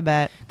Right off the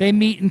bat. They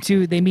meet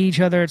each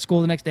other at school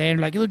the next day and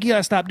they're like, look, you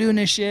gotta stop doing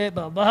this shit,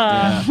 blah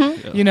blah.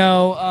 Yeah. You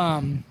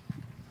know,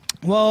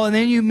 well, and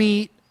then you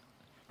meet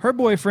her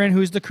boyfriend,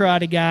 who's the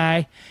karate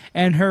guy,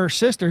 and her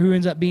sister, who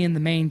ends up being the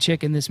main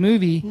chick in this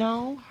movie.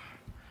 No.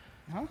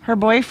 Her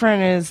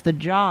boyfriend is the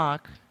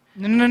jock.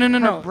 No.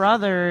 Her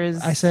brother is...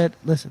 I said,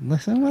 listen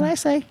what I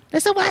say.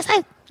 Listen what I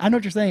say. I know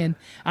what you're saying.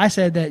 I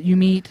said that you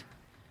meet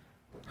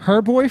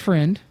her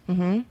boyfriend,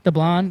 the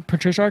blonde,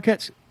 Patricia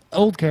Arquette's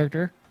old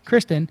character,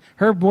 Kristen.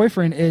 Her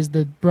boyfriend is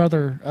the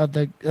brother of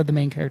the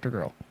main character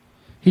girl.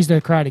 He's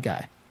the karate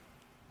guy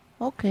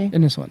Okay.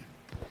 in this one.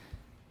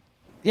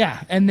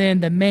 Yeah, and then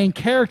the main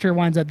character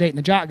winds up dating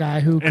the jock guy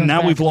who. And comes now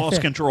back we've in the lost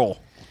fifth. control.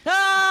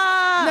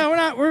 Ah! No, we're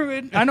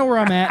not. I know where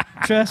I'm at.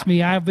 Trust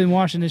me, I've been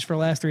watching this for the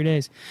last 3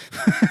 days.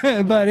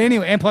 But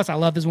anyway, and plus I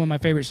love this one of my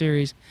favorite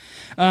series.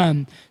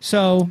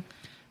 So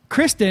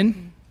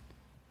Kristen,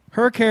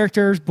 her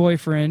character's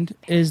boyfriend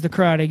is the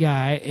karate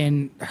guy,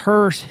 and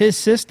his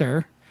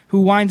sister, who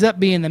winds up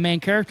being the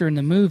main character in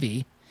the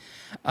movie,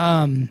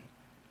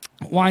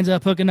 winds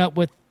up hooking up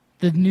with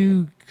the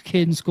new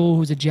kid in school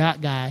who's a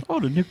jock guy. Oh,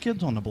 the new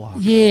kids on the block.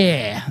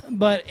 Yeah,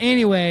 but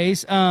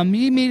anyways,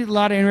 you meet a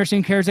lot of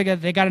interesting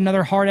characters. They got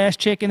another hard ass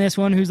chick in this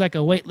one who's like a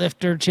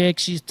weightlifter chick.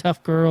 She's a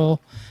tough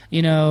girl,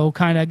 you know,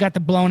 kind of got the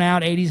blown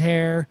out '80s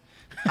hair.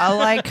 I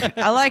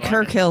like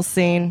her kill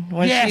scene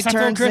when Yes, she I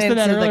told turns Krista into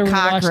that earlier. the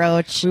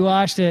cockroach. We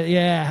watched it.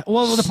 Yeah,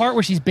 well, the part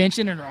where she's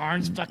benching and her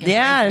arms fucking.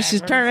 Yeah, bent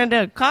she's backwards. turning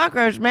into a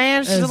cockroach,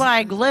 man. She's As-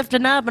 like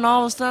lifting up, and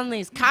all of a sudden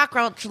these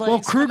cockroach legs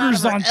Well, come out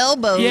Kruger's of her on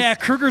elbows. Yeah,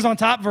 Kruger's on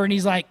top of her, and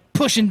he's like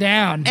pushing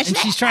down, and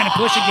she's trying to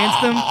push against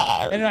him,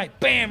 and like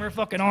bam, her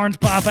fucking arms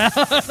pop out.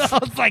 I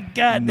was like,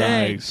 God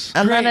dang. Nice.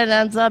 And then Great. it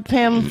ends up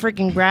him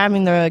freaking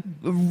grabbing the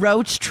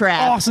roach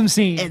trap Awesome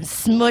scene. and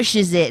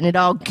smushes it, and it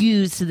all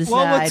goos to the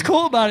Well, side. what's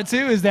cool about it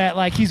too is that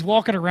like he's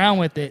walking around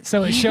with it,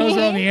 so it shows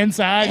her on the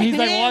inside. He's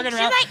like walking She's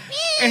around, like,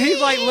 and he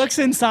like looks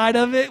inside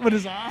of it with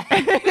his eye.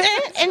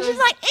 and she's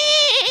like,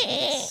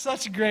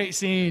 Such a great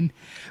scene.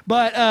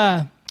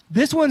 But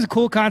this one's a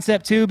cool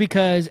concept too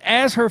because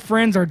as her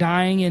friends are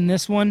dying in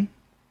this one,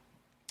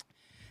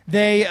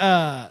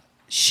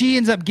 she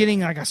ends up getting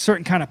like a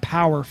certain kind of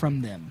power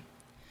from them.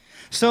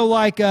 So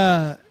like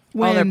when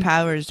all their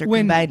powers are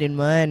combined in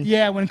one.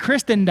 Yeah, when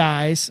Kristen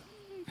dies,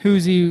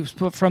 who's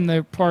from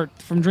the part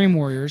from Dream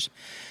Warriors,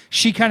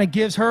 she kind of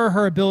gives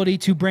her ability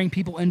to bring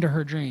people into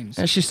her dreams.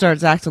 And she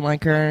starts acting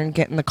like her and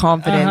getting the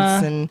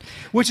confidence. And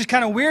which is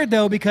kind of weird,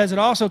 though, because it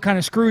also kind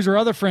of screws her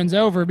other friends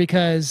over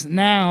because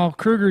now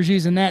Kruger's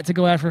using that to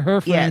go after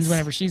her friends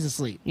whenever she's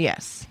asleep.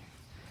 Yes.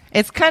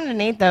 It's kind of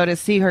neat, though, to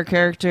see her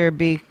character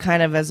be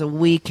kind of as a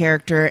weak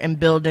character and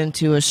build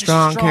into a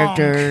strong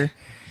character.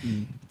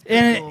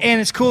 And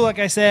it's cool, like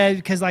I said,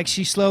 because like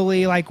she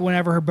slowly, like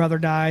whenever her brother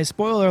dies,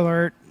 spoiler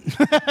alert.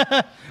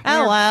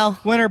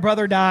 When her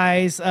brother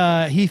dies,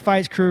 he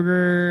fights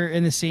Kruger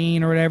in the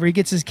scene or whatever. He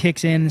gets his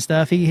kicks in and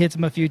stuff. He hits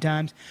him a few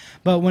times.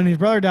 But when his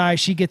brother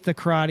dies, she gets the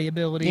karate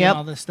ability and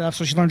all this stuff.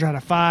 So she learns how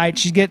to fight.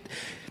 So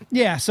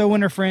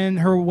when her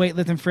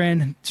weightlifting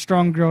friend,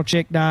 strong girl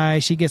chick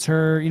dies, she gets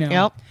her,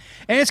 And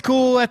it's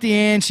cool at the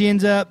end. She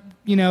ends up,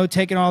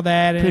 taking all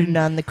that and putting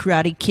on the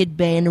Karate Kid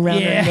band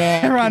around her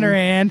neck. around her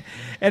hand.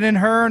 And then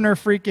her and her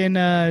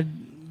freaking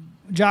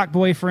jock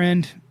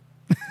boyfriend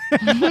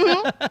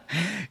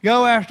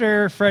go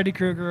after Freddy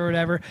Krueger or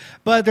whatever.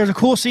 But there's a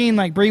cool scene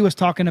like Bree was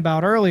talking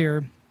about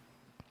earlier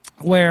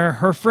where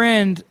her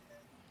friend,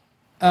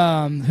 who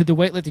the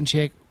weightlifting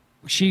chick,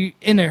 she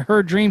in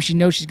her dream she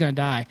knows she's going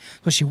to die.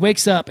 So she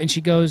wakes up and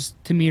she goes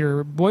to meet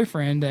her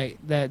boyfriend,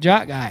 that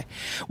jock guy.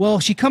 Well,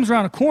 she comes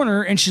around a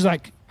corner and she's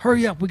like,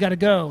 hurry up, we got to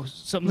go.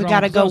 We got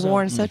to go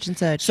warn such and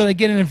such. So they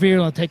get in a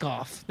vehicle and take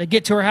off. They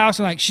get to her house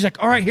and she's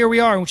like, all right, here we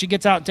are. And when she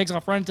gets out and takes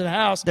off running to the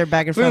house, they're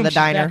back in front of the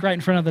diner. Back right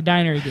in front of the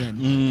diner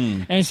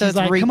again. And so she's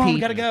like, repeat, come on, we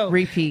got to go.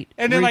 Repeat.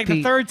 And then like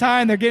the third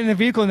time they're getting in the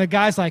vehicle and the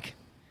guy's like,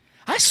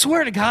 I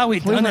swear to God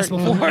we've done this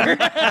before.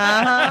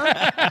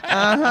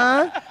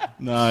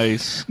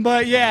 Nice.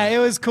 But yeah, it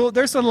was cool.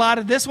 There's a lot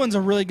of, this one's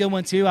a really good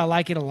one too. I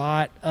like it a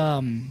lot.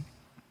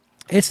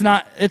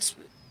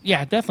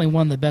 Yeah, definitely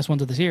one of the best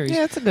ones of the series.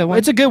 Yeah, it's a good one.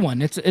 It's a good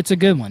one. It's a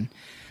good one.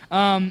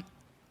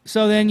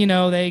 So then,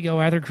 they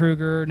go after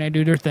Kruger and they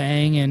do their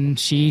thing and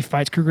she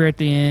fights Kruger at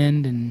the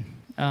end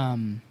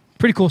and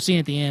pretty cool scene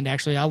at the end,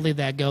 actually. I'll leave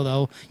that go,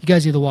 though. You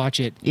guys need to watch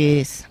it.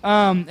 Yes.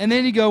 And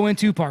then you go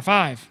into part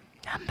 5.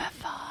 Number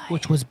 5.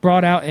 Which was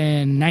brought out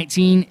in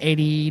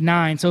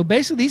 1989. So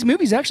basically, these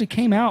movies actually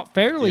came out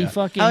fairly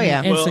fucking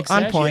in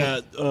succession. On point.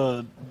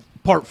 Yeah,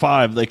 part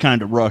 5, they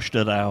kind of rushed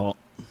it out.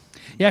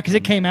 Yeah, because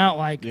it came out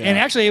and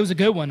actually it was a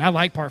good one. I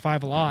like part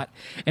 5 a lot.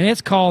 And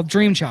it's called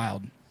Dream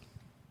Child.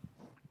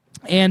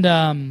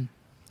 And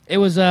it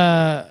was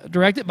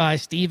directed by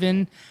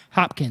Stephen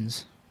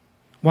Hopkins.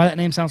 Why that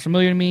name sounds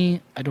familiar to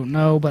me, I don't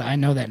know, but I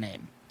know that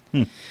name.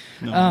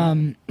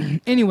 No.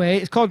 Anyway,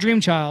 it's called Dream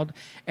Child.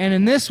 And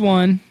in this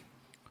one,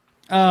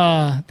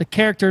 the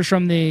characters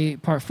from the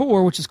part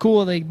 4, which is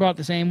cool, they brought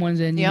the same ones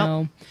in,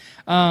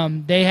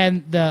 they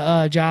had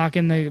the jock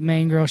and the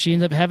main girl. She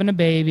ends up having a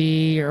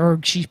baby, or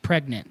she's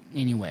pregnant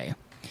anyway.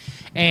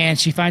 And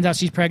she finds out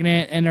she's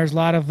pregnant, and there's a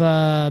lot of,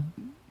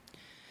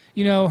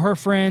 her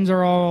friends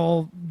are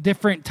all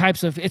different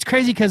types of. It's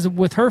crazy because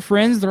with her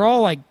friends, they're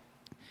all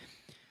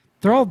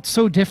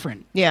so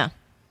different. Yeah.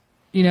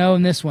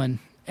 In this one.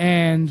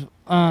 And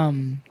a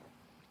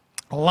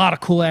lot of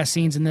cool ass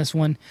scenes in this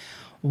one.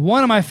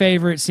 One of my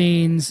favorite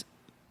scenes.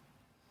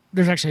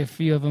 There's actually a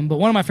few of them, but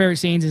one of my favorite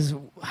scenes is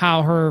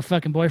how her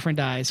fucking boyfriend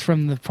dies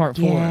from the part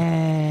 4.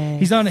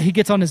 Yes. He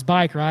gets on his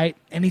bike, right?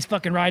 And he's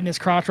fucking riding his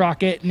crotch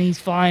rocket and he's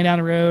flying down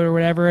the road or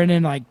whatever. And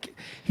then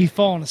he's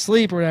falling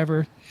asleep or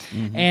whatever.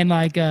 Mm-hmm.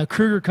 And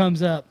Kruger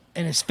comes up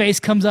and his face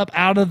comes up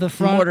out of the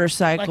front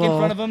motorcycle, in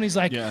front of him. And he's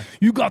like,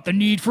 you got the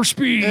need for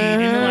speed.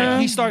 And then,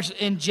 he starts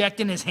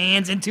injecting his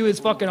hands into his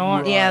fucking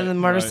arm. Right, the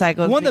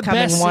motorcycle is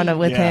becoming one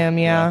with him.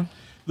 Yeah.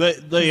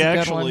 They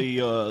actually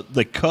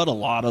they cut a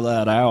lot of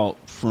that out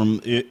from.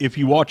 If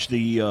you watch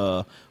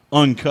the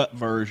uncut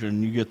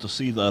version, you get to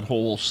see that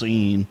whole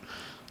scene.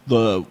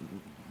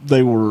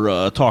 They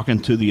were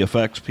talking to the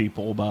effects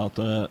people about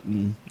that,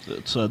 and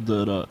it said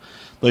that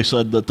they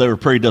said that they were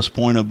pretty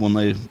disappointed when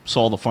they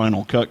saw the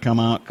final cut come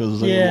out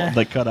because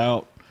they cut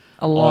out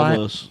a lot.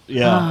 All this, a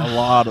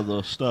lot of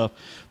the stuff.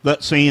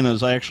 That scene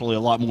is actually a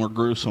lot more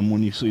gruesome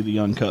when you see the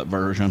uncut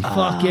version.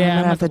 Fuck yeah!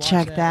 I'm gonna have to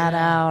check that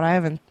out.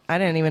 I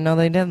didn't even know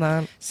they did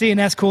that. See, and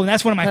that's cool. And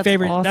that's one of my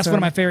favorite. Awesome. That's one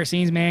of my favorite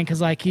scenes, man.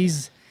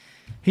 Because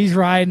he's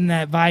riding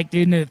that bike,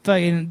 dude, and it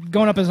fucking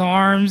going up his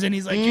arms, and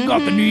he's like, "You got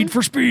the need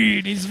for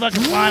speed." He's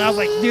fucking flying. I was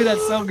like, dude,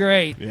 that's so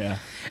great. Yeah.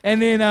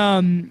 And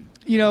then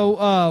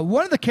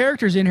one of the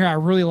characters in here I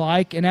really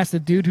like, and that's the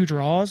dude who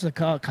draws the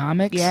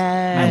comics.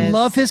 Yes. I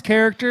love his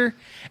character.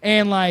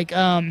 And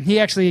he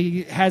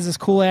actually has this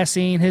cool ass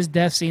scene. His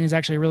death scene is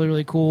actually really,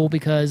 really cool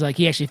because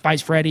he actually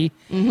fights Freddy,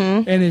 and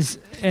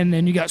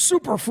then you got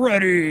Super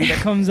Freddy that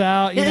comes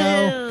out,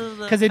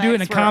 because they do it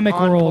in a comic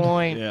world.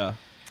 Point. Yeah,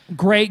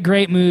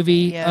 great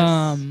movie.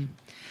 Yes.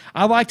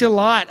 I liked it a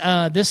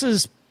lot. This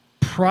is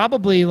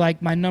probably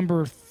my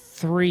number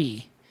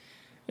 3,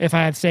 if I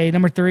had to say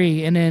number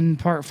 3, and then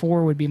part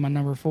 4 would be my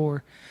number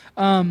 4.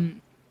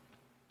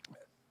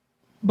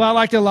 But I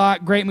liked it a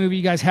lot. Great movie.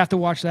 You guys have to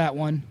watch that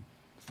one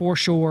for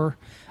sure.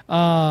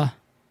 The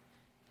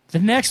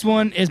next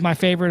one is my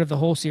favorite of the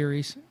whole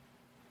series,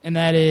 and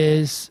that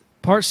is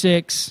Part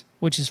 6,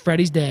 which is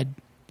Freddy's Dead.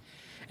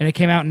 And it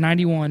came out in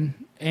 91.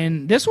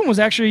 And this one was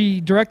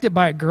actually directed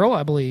by a girl,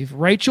 I believe.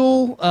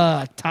 Rachel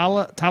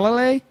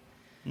Talalay.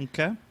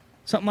 Okay.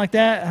 Something like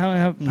that,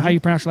 how you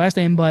pronounce her last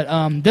name. But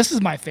this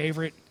is my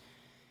favorite.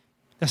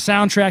 The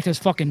soundtrack is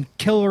fucking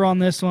killer on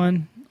this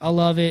one. I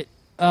love it.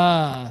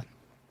 I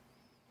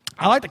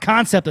like the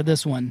concept of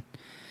this one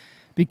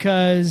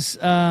because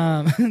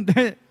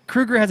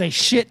Krueger has a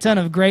shit ton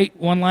of great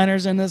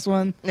one-liners in this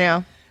one.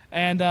 Yeah.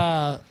 And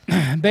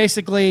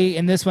basically,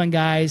 in this one,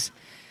 guys,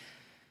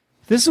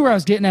 this is where I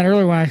was getting at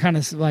earlier when I kind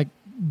of like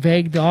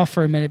vagued off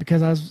for a minute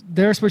because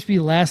they were supposed to be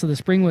the last of the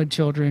Springwood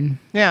children.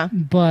 Yeah.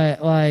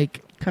 But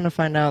like, Kind of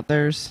find out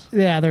there's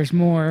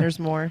more. There's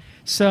more.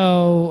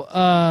 So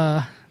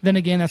then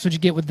again, that's what you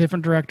get with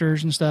different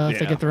directors and stuff. They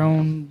Yeah. get their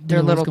own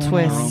Their little deals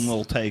going twist. Our on. own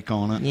little take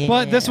on it. Yeah.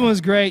 But this one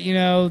was great. You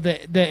know,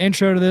 the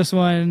intro to this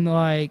one,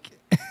 like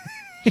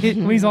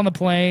when he's on the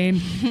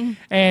plane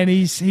and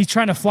he's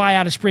trying to fly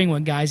out of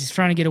Springwood, guys. He's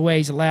trying to get away.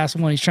 He's the last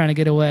one. He's trying to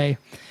get away.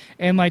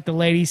 And like the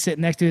lady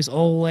sitting next to this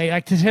old lady,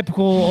 like the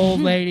typical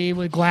old lady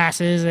with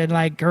glasses and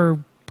like her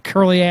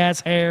curly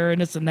ass hair and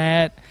this and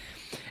that.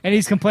 And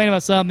he's complaining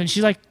about something. And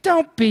she's like,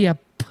 "Don't be a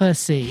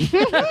pussy."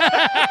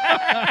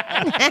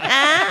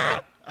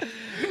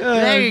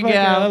 There you go.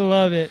 I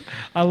love it.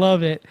 I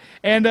love it.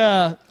 And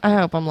I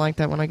hope I'm like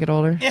that when I get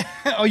older.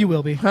 oh, you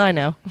will be. I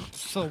know.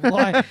 So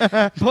why?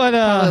 But Probably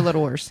a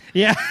little worse.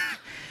 yeah.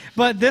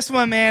 But this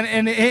one, man,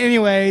 and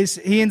anyways,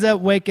 he ends up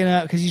waking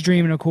up because he's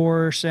dreaming, of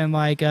course, and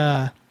like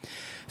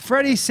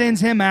Freddy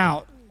sends him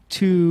out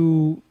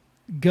to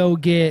go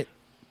get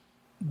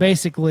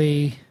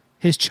basically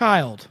his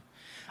child.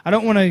 I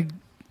don't want to.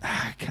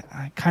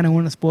 I kind of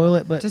want to spoil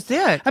it, but Just do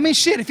it. I mean,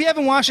 shit. If you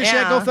haven't watched it yet,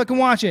 Yeah. go fucking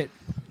watch it.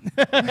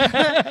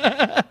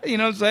 You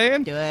know what I'm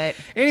saying? Do it.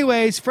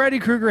 Anyways, Freddy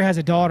Krueger has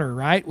a daughter,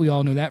 right? We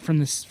all knew that from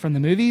the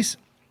movies.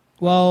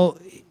 Well,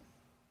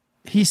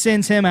 he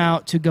sends him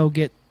out to go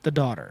get the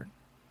daughter,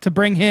 to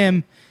bring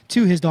him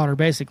to his daughter,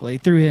 basically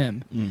through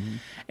him. Mm-hmm.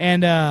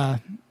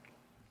 And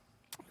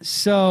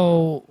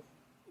so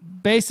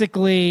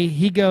basically,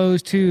 he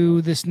goes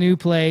to this new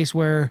place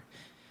where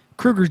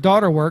Krueger's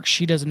daughter works.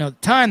 She doesn't know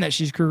at the time that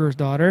she's Krueger's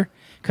daughter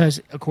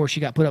because, of course, she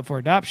got put up for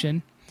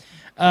adoption.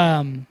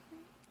 And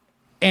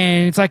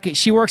it's like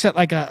she works at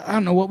like I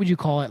don't know, what would you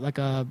call it, like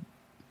a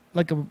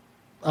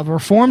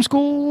reform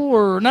school,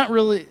 or not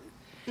really.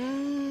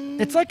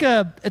 It's like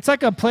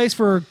a place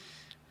for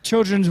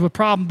children with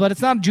problems, but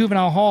it's not a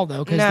juvenile hall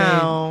though.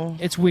 No.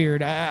 It's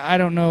weird. I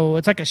don't know.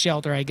 It's like a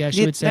shelter, I guess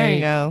you would say. There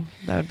you go.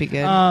 That would be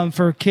good.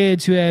 For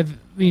kids who have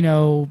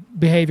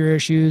behavior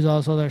issues, all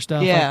this other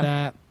stuff Yeah. like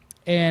that.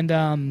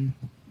 And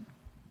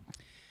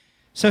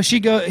so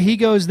he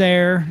goes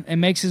there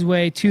and makes his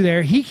way to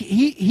there.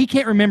 He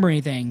can't remember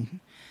anything.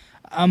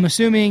 I'm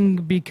assuming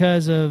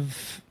because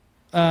of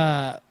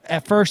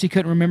at first he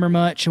couldn't remember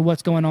much of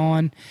what's going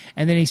on,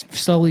 and then he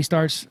slowly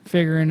starts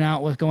figuring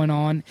out what's going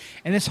on.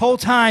 And this whole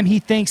time he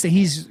thinks that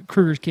he's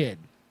Krueger's kid.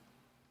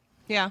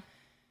 Yeah.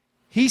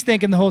 He's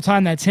thinking the whole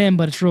time that's him,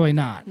 but it's really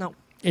not. No.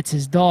 It's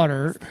his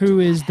daughter, who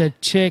is the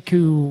chick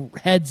who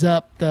heads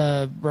up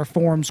the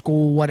reform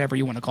school, whatever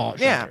you want to call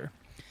it. Yeah. shelter.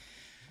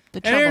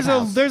 The And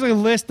there's a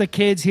list of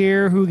kids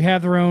here who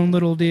have their own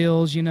little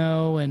deals,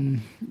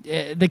 and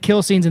the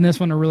kill scenes in this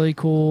one are really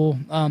cool.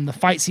 The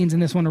fight scenes in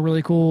this one are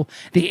really cool.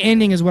 The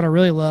ending is what I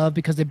really love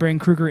because they bring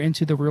Krueger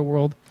into the real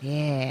world,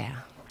 Yeah.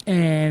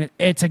 and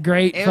it's a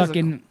great It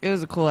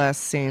was a cool ass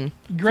scene.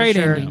 great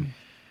for sure. ending.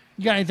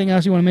 You got anything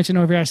else you want to mention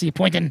over here? I see you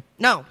pointing.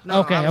 No.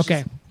 Okay, I was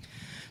okay. just-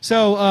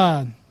 So,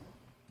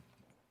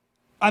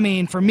 I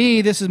mean, for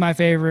me, this is my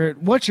favorite.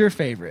 What's your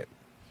favorite?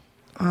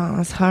 Oh,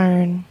 it's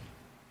hard.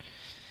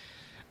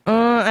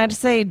 I'd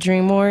say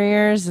Dream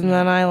Warriors, and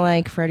then I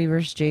like Freddy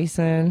vs.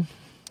 Jason.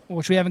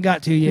 Which we haven't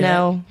got to yet.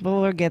 No, but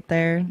we'll get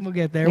there. We'll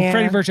get there. Yeah.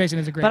 Freddy vs. Jason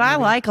is a great But I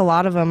movie. like a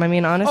lot of them. I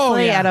mean,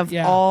 honestly, yeah, out of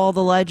yeah. all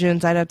the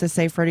legends, I'd have to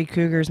say Freddy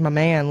Krueger's my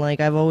man. Like,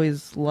 I've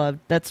always loved.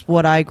 That's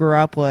what I grew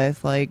up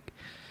with. Like,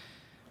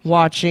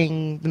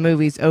 watching the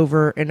movies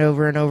over and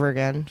over and over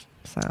again.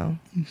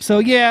 So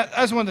yeah,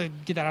 I just wanted to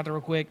get that out there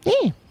real quick.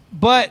 yeah.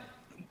 But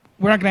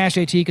we're not going to ask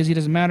JT because he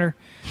doesn't matter.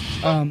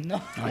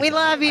 No. We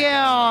love you.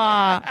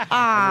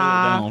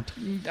 I really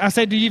don't, I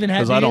said, do you even have?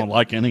 because I don't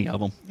like any of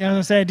them. I was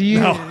gonna say, do you?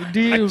 No, do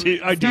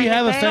you? I do you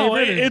have a No,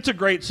 favorite? it's a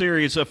great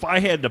series. If I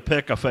had to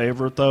pick a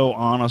favorite, though,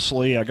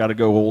 honestly, I got to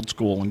go old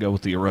school and go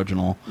with the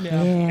original.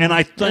 Yeah. And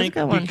I That's a think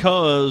good one.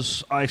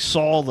 because I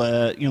saw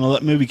that,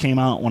 that movie came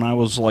out when I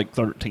was like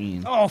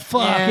 13. Oh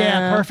fuck yeah!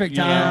 Yeah. Perfect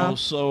You time. know,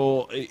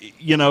 so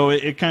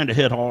it kind of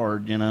hit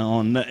hard,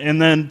 and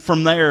then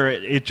from there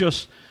it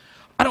just,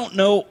 I don't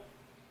know,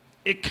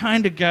 it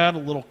kind of got a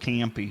little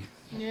campy,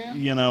 Yeah.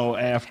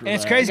 after And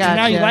it's that. crazy 'cause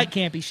now you Gotcha. like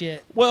campy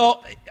shit.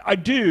 Well, I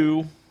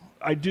do,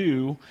 I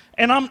do,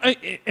 and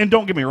and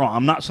don't get me wrong.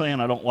 I'm not saying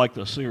I don't like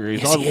this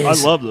series.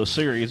 Yes, I love this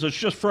series. It's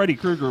just Freddy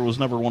Krueger was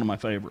never one of my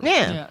favorites.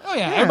 Yeah. Yeah. Oh,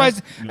 yeah.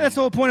 Everybody's. That's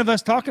the whole point of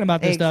us talking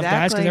about this stuff, guys,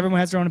 because Exactly. everyone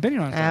has their own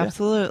opinion on it.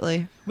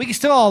 Absolutely. We can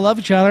still all love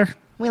each other,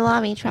 We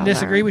love each other.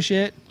 disagree with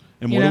shit.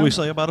 And you what do know? we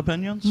say about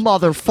opinions? They're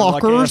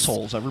Motherfuckers. like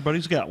assholes.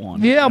 Everybody's got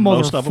one. Yeah, And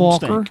most of them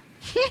motherfucker.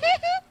 stink.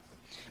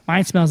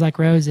 Mine smells like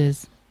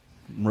roses.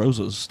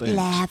 Roses stink.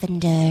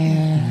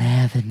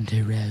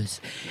 Lavender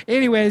rose.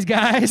 Anyways,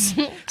 guys.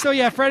 So,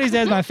 yeah, Freddy's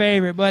Dead is my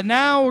favorite. But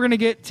now we're going to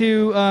get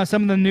to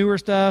some of the newer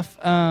stuff.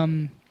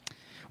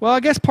 Well, I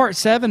guess part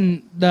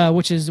 7,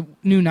 which is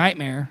New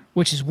Nightmare,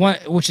 which is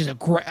a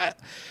great,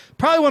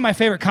 probably one of my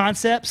favorite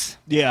concepts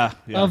Yeah.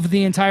 of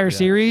the entire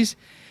series.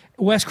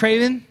 Wes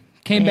Craven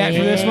came back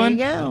for this one.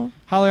 Yeah.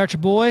 Holly Archer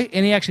Boy,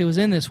 and he actually was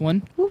in this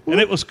one. And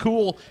it was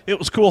cool. It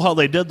was cool how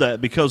they did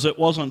that because it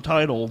wasn't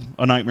titled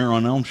A Nightmare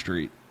on Elm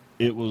Street.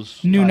 It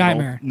was New titled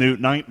Nightmare. New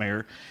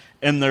Nightmare,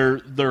 and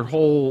their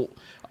whole.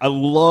 I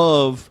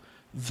love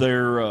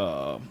their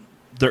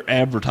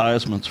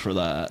advertisements for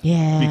that.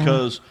 Yeah.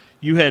 Because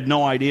you had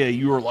no idea.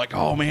 You were like,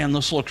 "Oh man,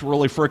 this looks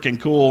really freaking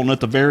cool!" And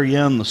at the very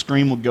end, the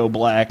screen would go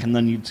black, and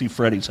then you'd see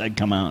Freddy's head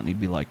come out, and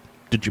he'd be like,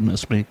 "Did you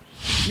miss me?"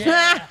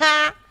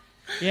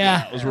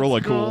 Yeah. It was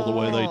really cool the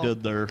way they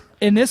did their.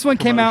 And this one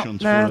came out.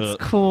 promotions for That's it.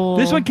 cool.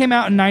 This one came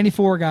out in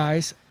 '94,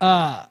 guys.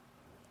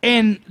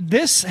 And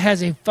this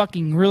has a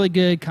fucking really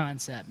good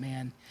concept,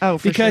 man. Oh,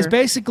 for because sure.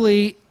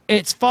 basically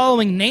it's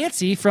following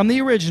Nancy from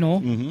the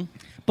original,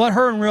 but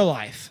her in real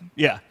life.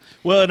 Yeah.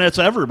 Well, and it's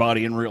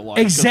everybody in real life.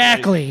 'cause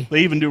Exactly.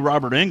 They even do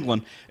Robert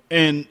Englund.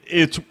 And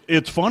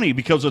it's funny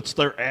because it's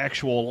their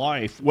actual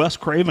life. Wes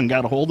Craven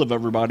got a hold of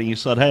everybody. He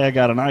said, "Hey, I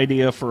got an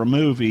idea for a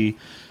movie.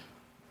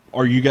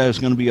 Are you guys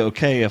going to be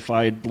okay if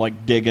I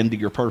dig into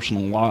your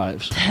personal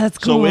lives?"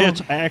 That's So cool. it's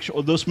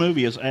actual. This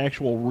movie is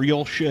actual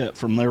real shit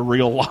from their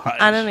real lives.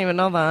 I didn't even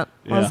know that.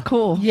 That's Yeah.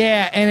 cool.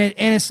 Yeah, and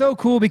it's so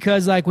cool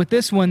because with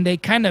this one they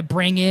kind of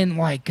bring in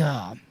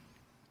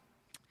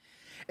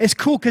it's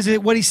cool because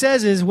what he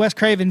says is Wes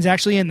Craven's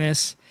actually in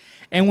this,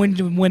 and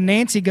when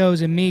Nancy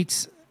goes and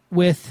meets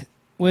with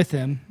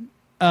him,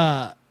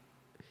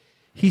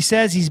 he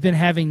says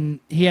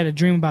he had a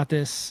dream about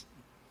this,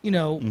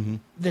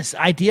 this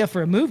idea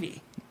for a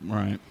movie,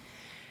 Right.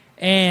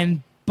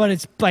 but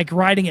it's like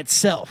writing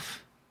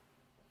itself,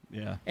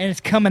 Yeah. and it's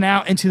coming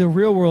out into the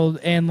real world,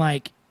 and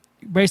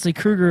basically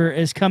Krueger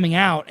is coming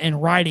out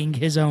and writing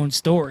his own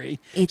story,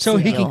 so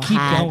he can keep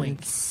going.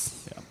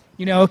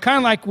 Kind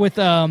of like with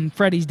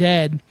Freddy's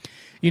Dead.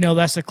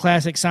 That's a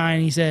classic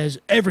sign. He says,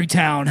 every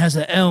town has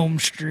an Elm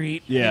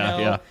Street. Yeah,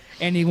 yeah.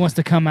 And he wants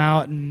to come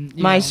out and...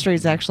 My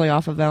street's actually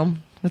off of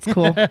Elm. That's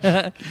cool.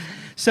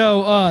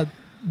 So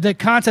the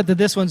concept of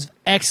this one's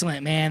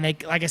excellent, man.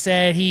 Like I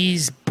said,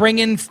 he's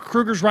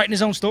Krueger's writing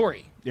his own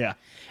story. Yeah.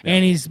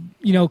 And he's,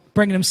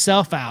 bringing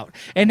himself out.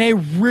 And they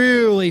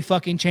really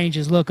fucking change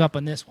his look up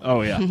on this one.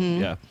 Oh yeah.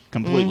 Yeah.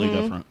 Completely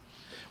different.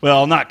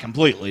 Well, not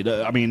completely.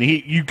 I mean,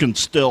 you can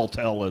still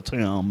tell it's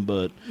him,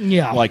 but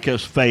Yeah. like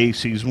his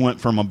face, he's went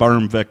from a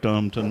burn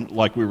victim to,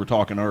 like we were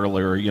talking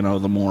earlier,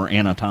 the more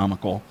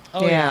anatomical.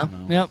 Oh, Yeah.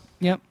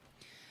 Yep.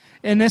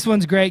 And this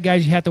one's great,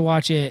 guys. You have to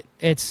watch it.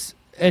 It's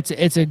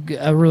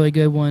a really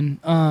good one.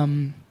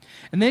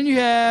 And then you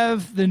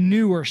have the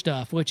newer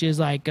stuff, which is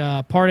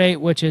part 8,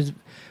 which is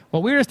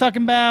what we were just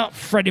talking about,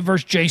 Freddy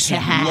vs. Jason.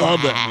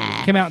 Love that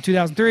movie. Came out in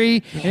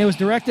 2003, and it was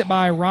directed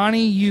by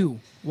Ronnie Yu.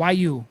 Why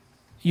you?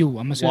 You,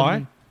 I'm assuming.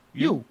 Why?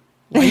 You.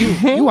 Why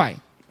you? Why?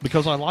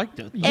 Because I liked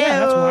it. Yeah,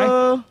 that's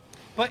why.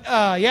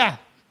 But yeah,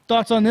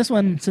 thoughts on this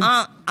one? Since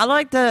I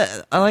like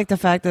the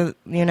fact that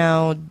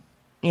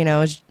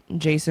it's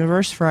Jason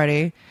versus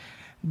Freddy,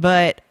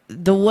 but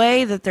the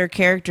way that their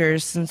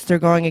characters, since they're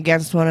going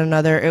against one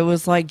another, it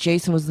was like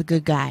Jason was the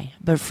good guy,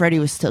 but Freddy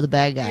was still the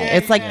bad guy. Yeah,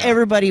 it's like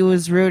everybody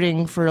was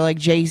rooting for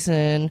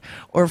Jason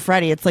or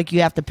Freddy. It's like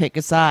you have to pick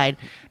a side.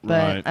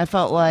 But Right. I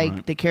felt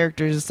like the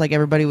characters,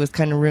 everybody was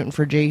kind of rooting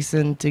for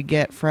Jason to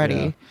get Freddy.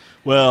 Yeah.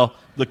 Well,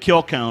 the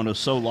kill count is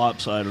so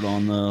lopsided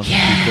on this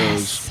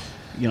because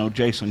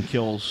Jason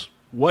kills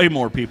way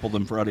more people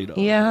than Freddy does.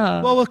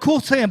 Yeah. well, the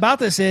cool thing about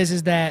this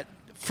is that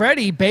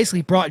Freddy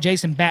basically brought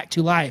Jason back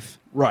to life.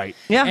 Right.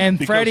 Yeah. And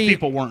Because Freddy,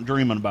 people weren't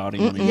dreaming about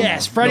him anymore.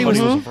 yes, Freddy Nobody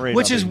was, afraid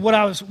which of is him. what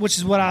I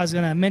was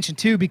going to mention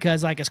too,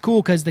 because it's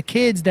cool because the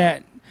kids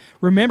that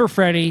remember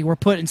Freddy were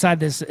put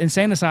inside this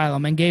insane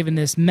asylum and given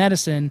this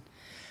medicine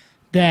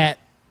that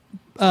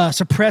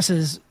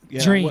suppresses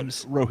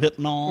dreams.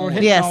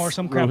 Rohypnol. Yes. Or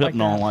some crap like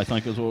Rohypnol, that. I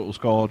think is what it was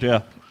called.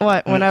 Yeah.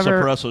 What? And it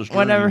suppresses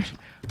dreams.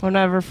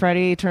 Whenever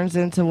Freddy turns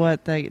into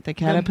the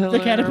caterpillar.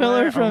 The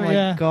caterpillar or from oh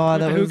my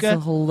god, with that the was a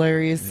hookah.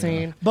 hilarious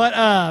scene.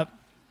 But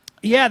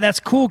yeah, that's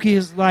cool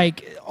because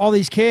all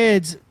these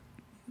kids,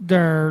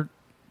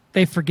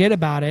 they forget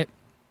about it,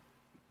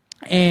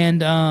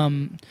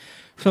 and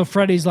so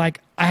Freddy's like,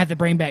 I have to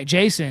bring back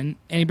Jason,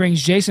 and he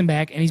brings Jason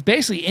back, and he's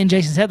basically in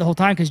Jason's head the whole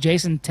time because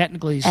Jason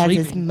technically is As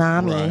sleeping. his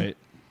mommy. Right.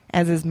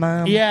 as his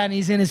mom. Yeah, and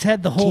he's in his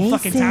head the whole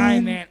fucking Jason.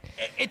 time, man.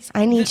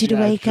 I need you to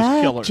wake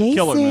up, Killer movie.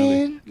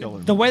 Jason. Killer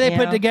The way they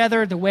put it Yeah.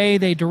 together, the way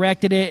they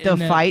directed it, The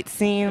and fight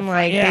scene,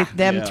 like yeah.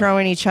 them Yeah.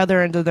 throwing each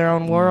other into their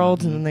own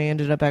worlds, and then they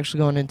ended up actually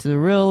going into the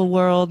real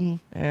world,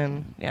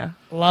 and yeah.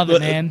 love it,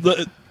 man.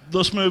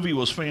 This movie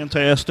was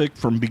fantastic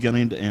from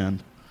beginning to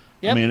end.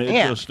 Yep. I mean, it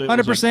Yeah. just it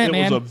 100%, was a, man.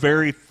 It was a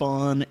very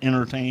fun,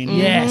 entertaining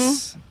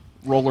Yes.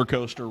 roller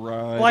coaster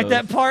ride. Like of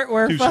that part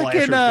where two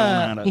slashers fucking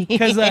going at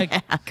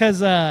it.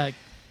 because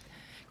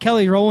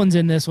Kelly Rowland's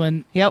in this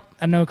one. Yep.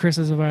 I know Chris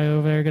is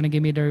over there going to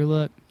give me a dirty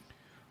look.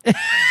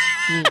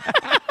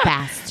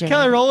 Bastard.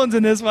 Kelly Rowland's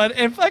in this one,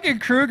 and fucking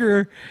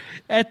Kruger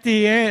at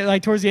the end,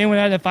 like towards the end when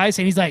I had the fight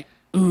scene, he's like,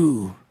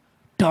 "Ooh,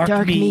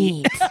 dark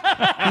meat."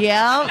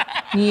 Yep.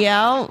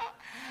 Yep.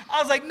 I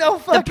was like, "No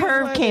fucking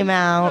perv way came they-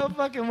 out. No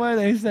fucking way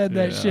they said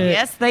that Yeah. shit."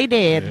 Yes, they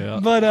did. Yeah.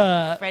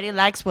 But Freddie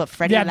likes what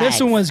Freddie yeah, likes. this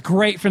one was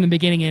great from the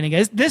beginning and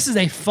end. This is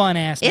a fun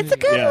ass. It's a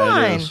good Yeah,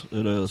 one. it is.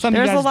 It is. Some-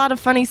 There's You guys- a lot of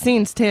funny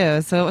scenes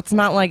too, so it's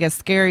not like a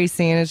scary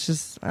scene. It's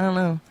just I don't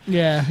know.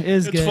 Yeah,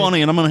 it's It's good.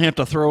 funny, and I'm going to have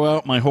to throw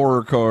out my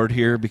horror card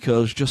here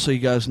because, just so you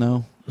guys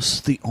know, this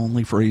is the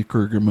only Freddy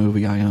Krueger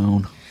movie I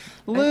own.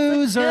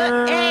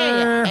 Loser.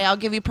 Hey, I'll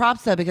give you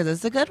props though because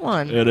it's a good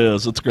one. It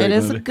is. It's a great. It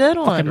is movie. a good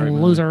one.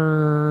 Fucking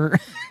loser.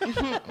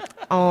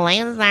 Loser.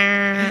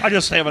 I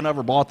just haven't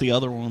ever bought the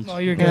other ones. Oh,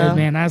 you're good, Yeah.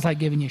 man. I was like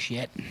giving you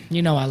shit.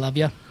 You know I love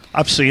you.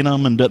 I've seen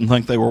them and didn't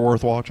think they were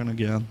worth watching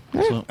again.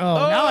 So. Oh,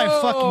 now I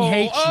fucking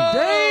hate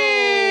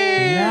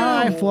you. Now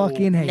I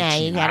fucking hate Now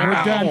you. you gotta We're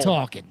die. done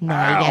talking. No, you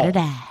gotta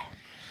die.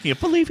 Can't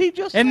believe he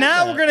just. And said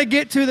now that. we're gonna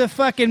get to the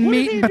fucking What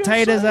meat did and he just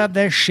potatoes say? of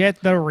this shit,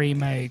 the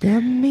remake.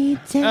 The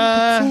meat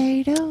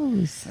and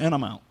potatoes. And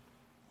I'm out.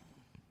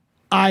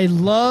 I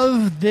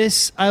love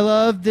this. I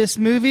love this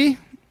movie,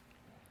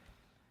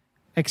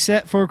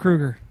 except for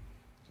Kruger.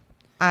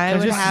 I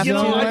would just- have you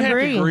to know, I'd have to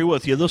agree. agree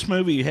with you. This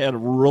movie had a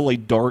really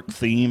dark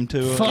theme to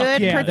it. Fuck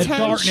Good yeah, the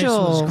darkness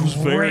potential. It was was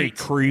very great.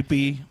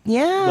 creepy. The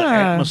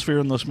Yeah, atmosphere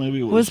in this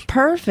movie was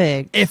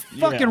perfect. If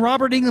fucking Yeah.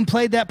 Robert England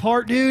played that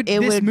part, dude,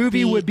 It this would movie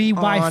be would be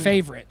my on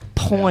favorite.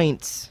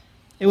 Points.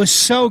 It was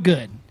so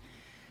good,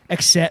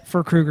 except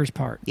for Kruger's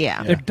part.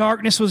 Yeah. The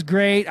darkness was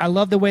great. I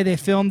love the way they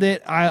filmed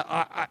it.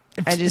 I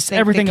It's just think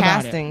everything the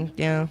about it. casting.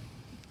 Yeah,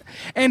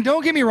 And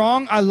don't get me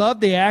wrong, I love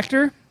the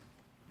actor,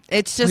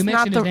 it's just We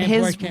not mentioned his name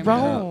before his I came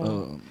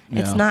role.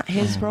 It's yeah. not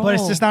his role. but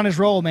it's just not his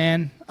role,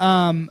 man.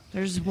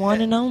 There's one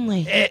and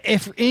only.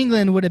 If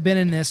England would have been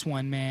in this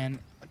one, man,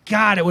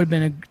 God, it would have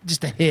been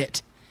just a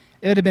hit.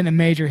 It would have been a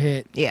major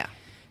hit. Yeah.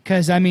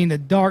 Because, I mean, the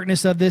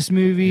darkness of this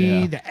movie,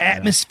 Yeah, the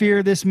atmosphere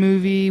of this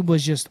movie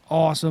was just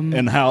awesome.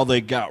 And how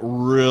they got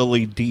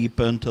really deep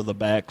into the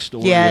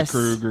backstory Yes. of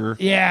Kruger.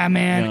 yeah,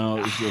 man. You know,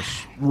 it was just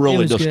really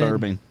was good.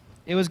 disturbing.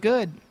 It was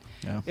good.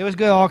 Yeah. It was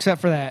good, all except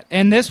for that.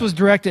 And this was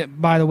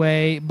directed, by the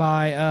way,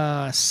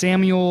 by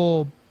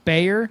Samuel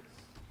Bayer.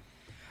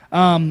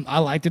 I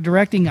like the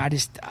directing.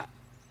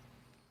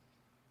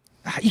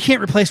 You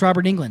can't replace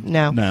Robert England.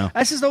 No. No.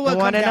 That's just the what The it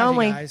one comes and down to,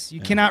 only. guys.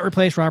 You cannot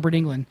replace Robert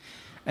England,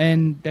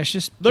 and that's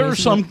just There are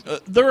basically-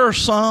 there are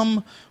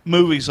some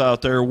movies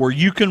out there where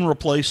you can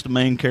replace the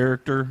main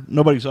character.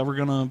 Nobody's ever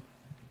gonna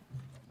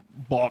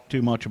balk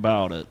too much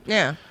about it.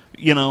 Yeah.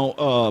 You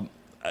know,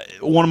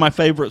 one of my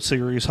favorite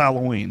series,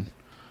 Halloween.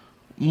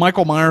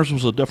 Michael Myers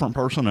was a different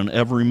person in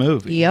every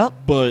movie. Yep.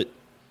 But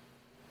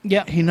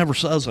Yeah, he never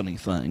says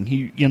anything.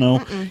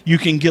 You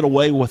can get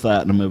away with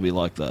that in a movie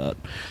like that.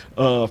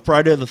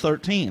 Friday the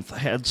 13th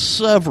had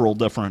several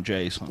different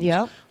Jasons.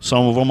 Yep.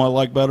 Some of them I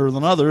like better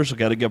than others. I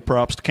got to give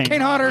props to Kane.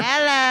 Kane Hodder.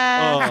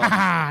 Hello.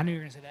 I knew you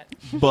were gonna say that.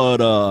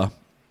 But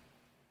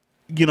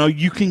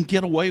you can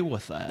get away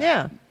with that.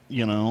 Yeah.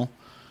 You know,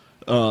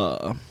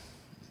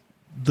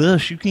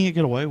 this you can't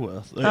get away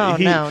with. Oh,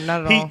 no,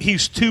 not at all.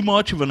 He's too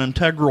much of an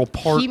integral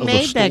part He of the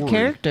made story. that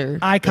character.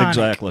 Iconic.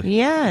 Exactly.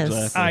 Yes.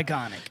 Exactly.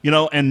 Iconic. You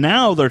know, and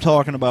now they're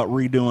talking about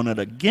redoing it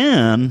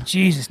again,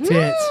 Jesus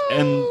tits.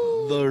 and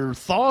their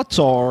thoughts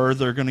are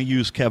they're going to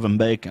use Kevin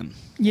Bacon,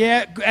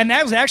 Yeah, and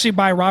that was actually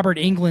by Robert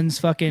England's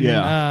fucking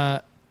Yeah.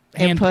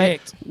 Input.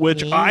 handpicked.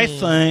 which I Yeah.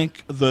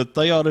 think that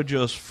they ought to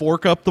just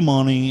fork up the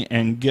money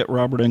and get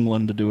Robert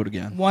England to do it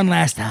again. One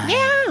last time.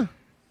 Yeah.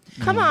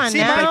 Come on See,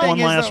 my now. thing One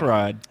is, last though,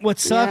 ride. What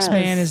sucks, Yes.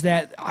 man, is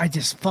that I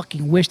just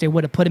fucking wish they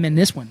would have put him in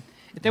this one.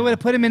 If they would have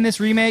put him in this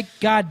remake,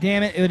 god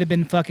damn it, it would have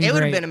been fucking It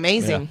would have great. been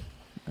amazing.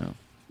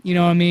 You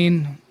know what I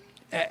mean?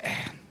 It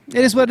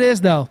is what it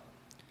is, though.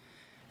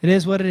 It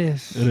is what it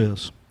is. It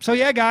is. So,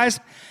 yeah, guys,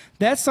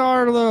 that's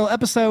our little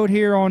episode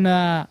here on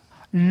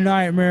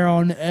Nightmare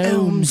on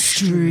Elm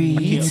Street.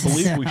 I can't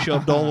believe we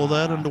shoved all of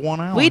that into 1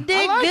 hour. We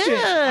did I liked good.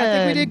 it. I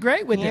think we did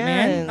great with it,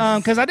 man.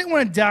 Because I didn't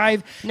want to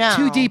dive No.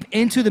 too deep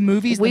into the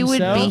movies We would be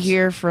themselves.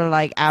 here for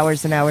like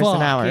hours and hours Fuck,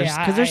 and hours yeah,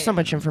 because there's I- so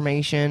much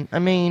information. I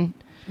mean,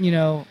 You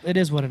know, it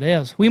is what it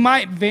is. We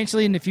might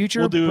eventually in the future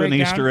We'll do break an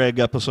down- Easter egg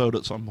episode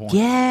at some point.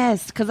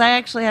 yes, because I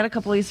actually had a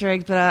couple Easter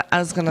eggs, but I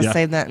was going to Yeah.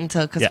 save that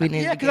until because Yeah. we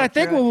need Yeah, to because get I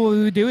think through what it.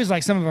 we would do is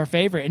like some of our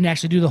favorite and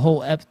actually do the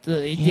whole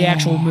the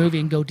actual movie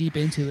and go deep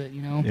into it.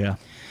 You know,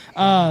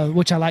 Yeah.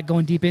 which I like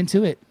going deep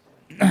into it.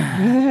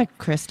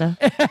 Krista.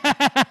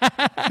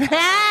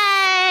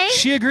 Hey!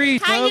 She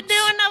agrees, How folks. you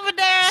doing over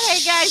there? Hey,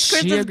 guys. She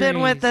Krista's been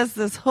agrees. with us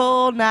this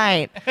whole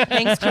night.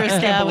 Thanks,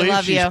 Krista. I We believe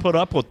love she's you. put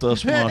up with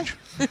this much.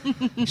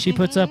 She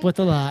puts up with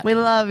a lot. We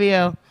love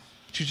you.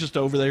 She's just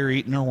over there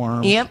eating her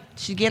worms. Yep.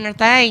 She's getting her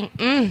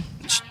thing.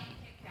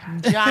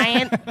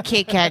 Giant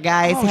Kit Kat,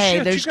 guys. Oh, hey,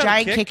 shit, there's you got a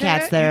giant Kit Kit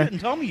Kats Kat? there. You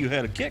didn't tell me you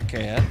had a Kit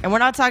Kat. And we're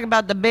not talking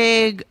about the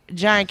big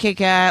giant Kit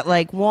Kat,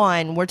 like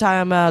one. We're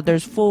talking about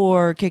there's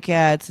 4 Kit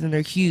Kats and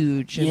they're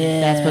huge. And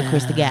that's what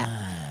Krista got.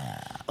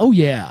 Oh,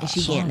 yeah. And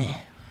she getting it.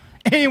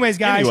 Anyways,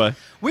 guys, Anyway.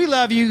 we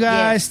love you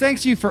guys. Yes.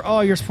 Thanks you for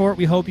all your support.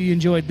 We hope you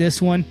enjoyed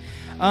this one.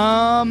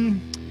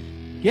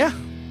 Yeah.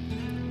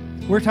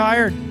 We're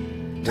tired.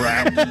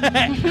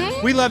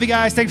 We love you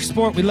guys. Thanks for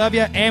support. We love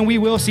you. And we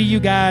will see you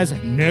guys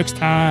next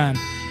time.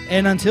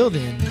 And until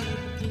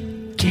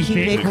then, keep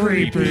it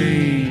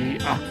creepy.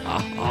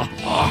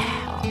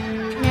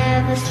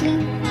 Never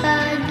sleep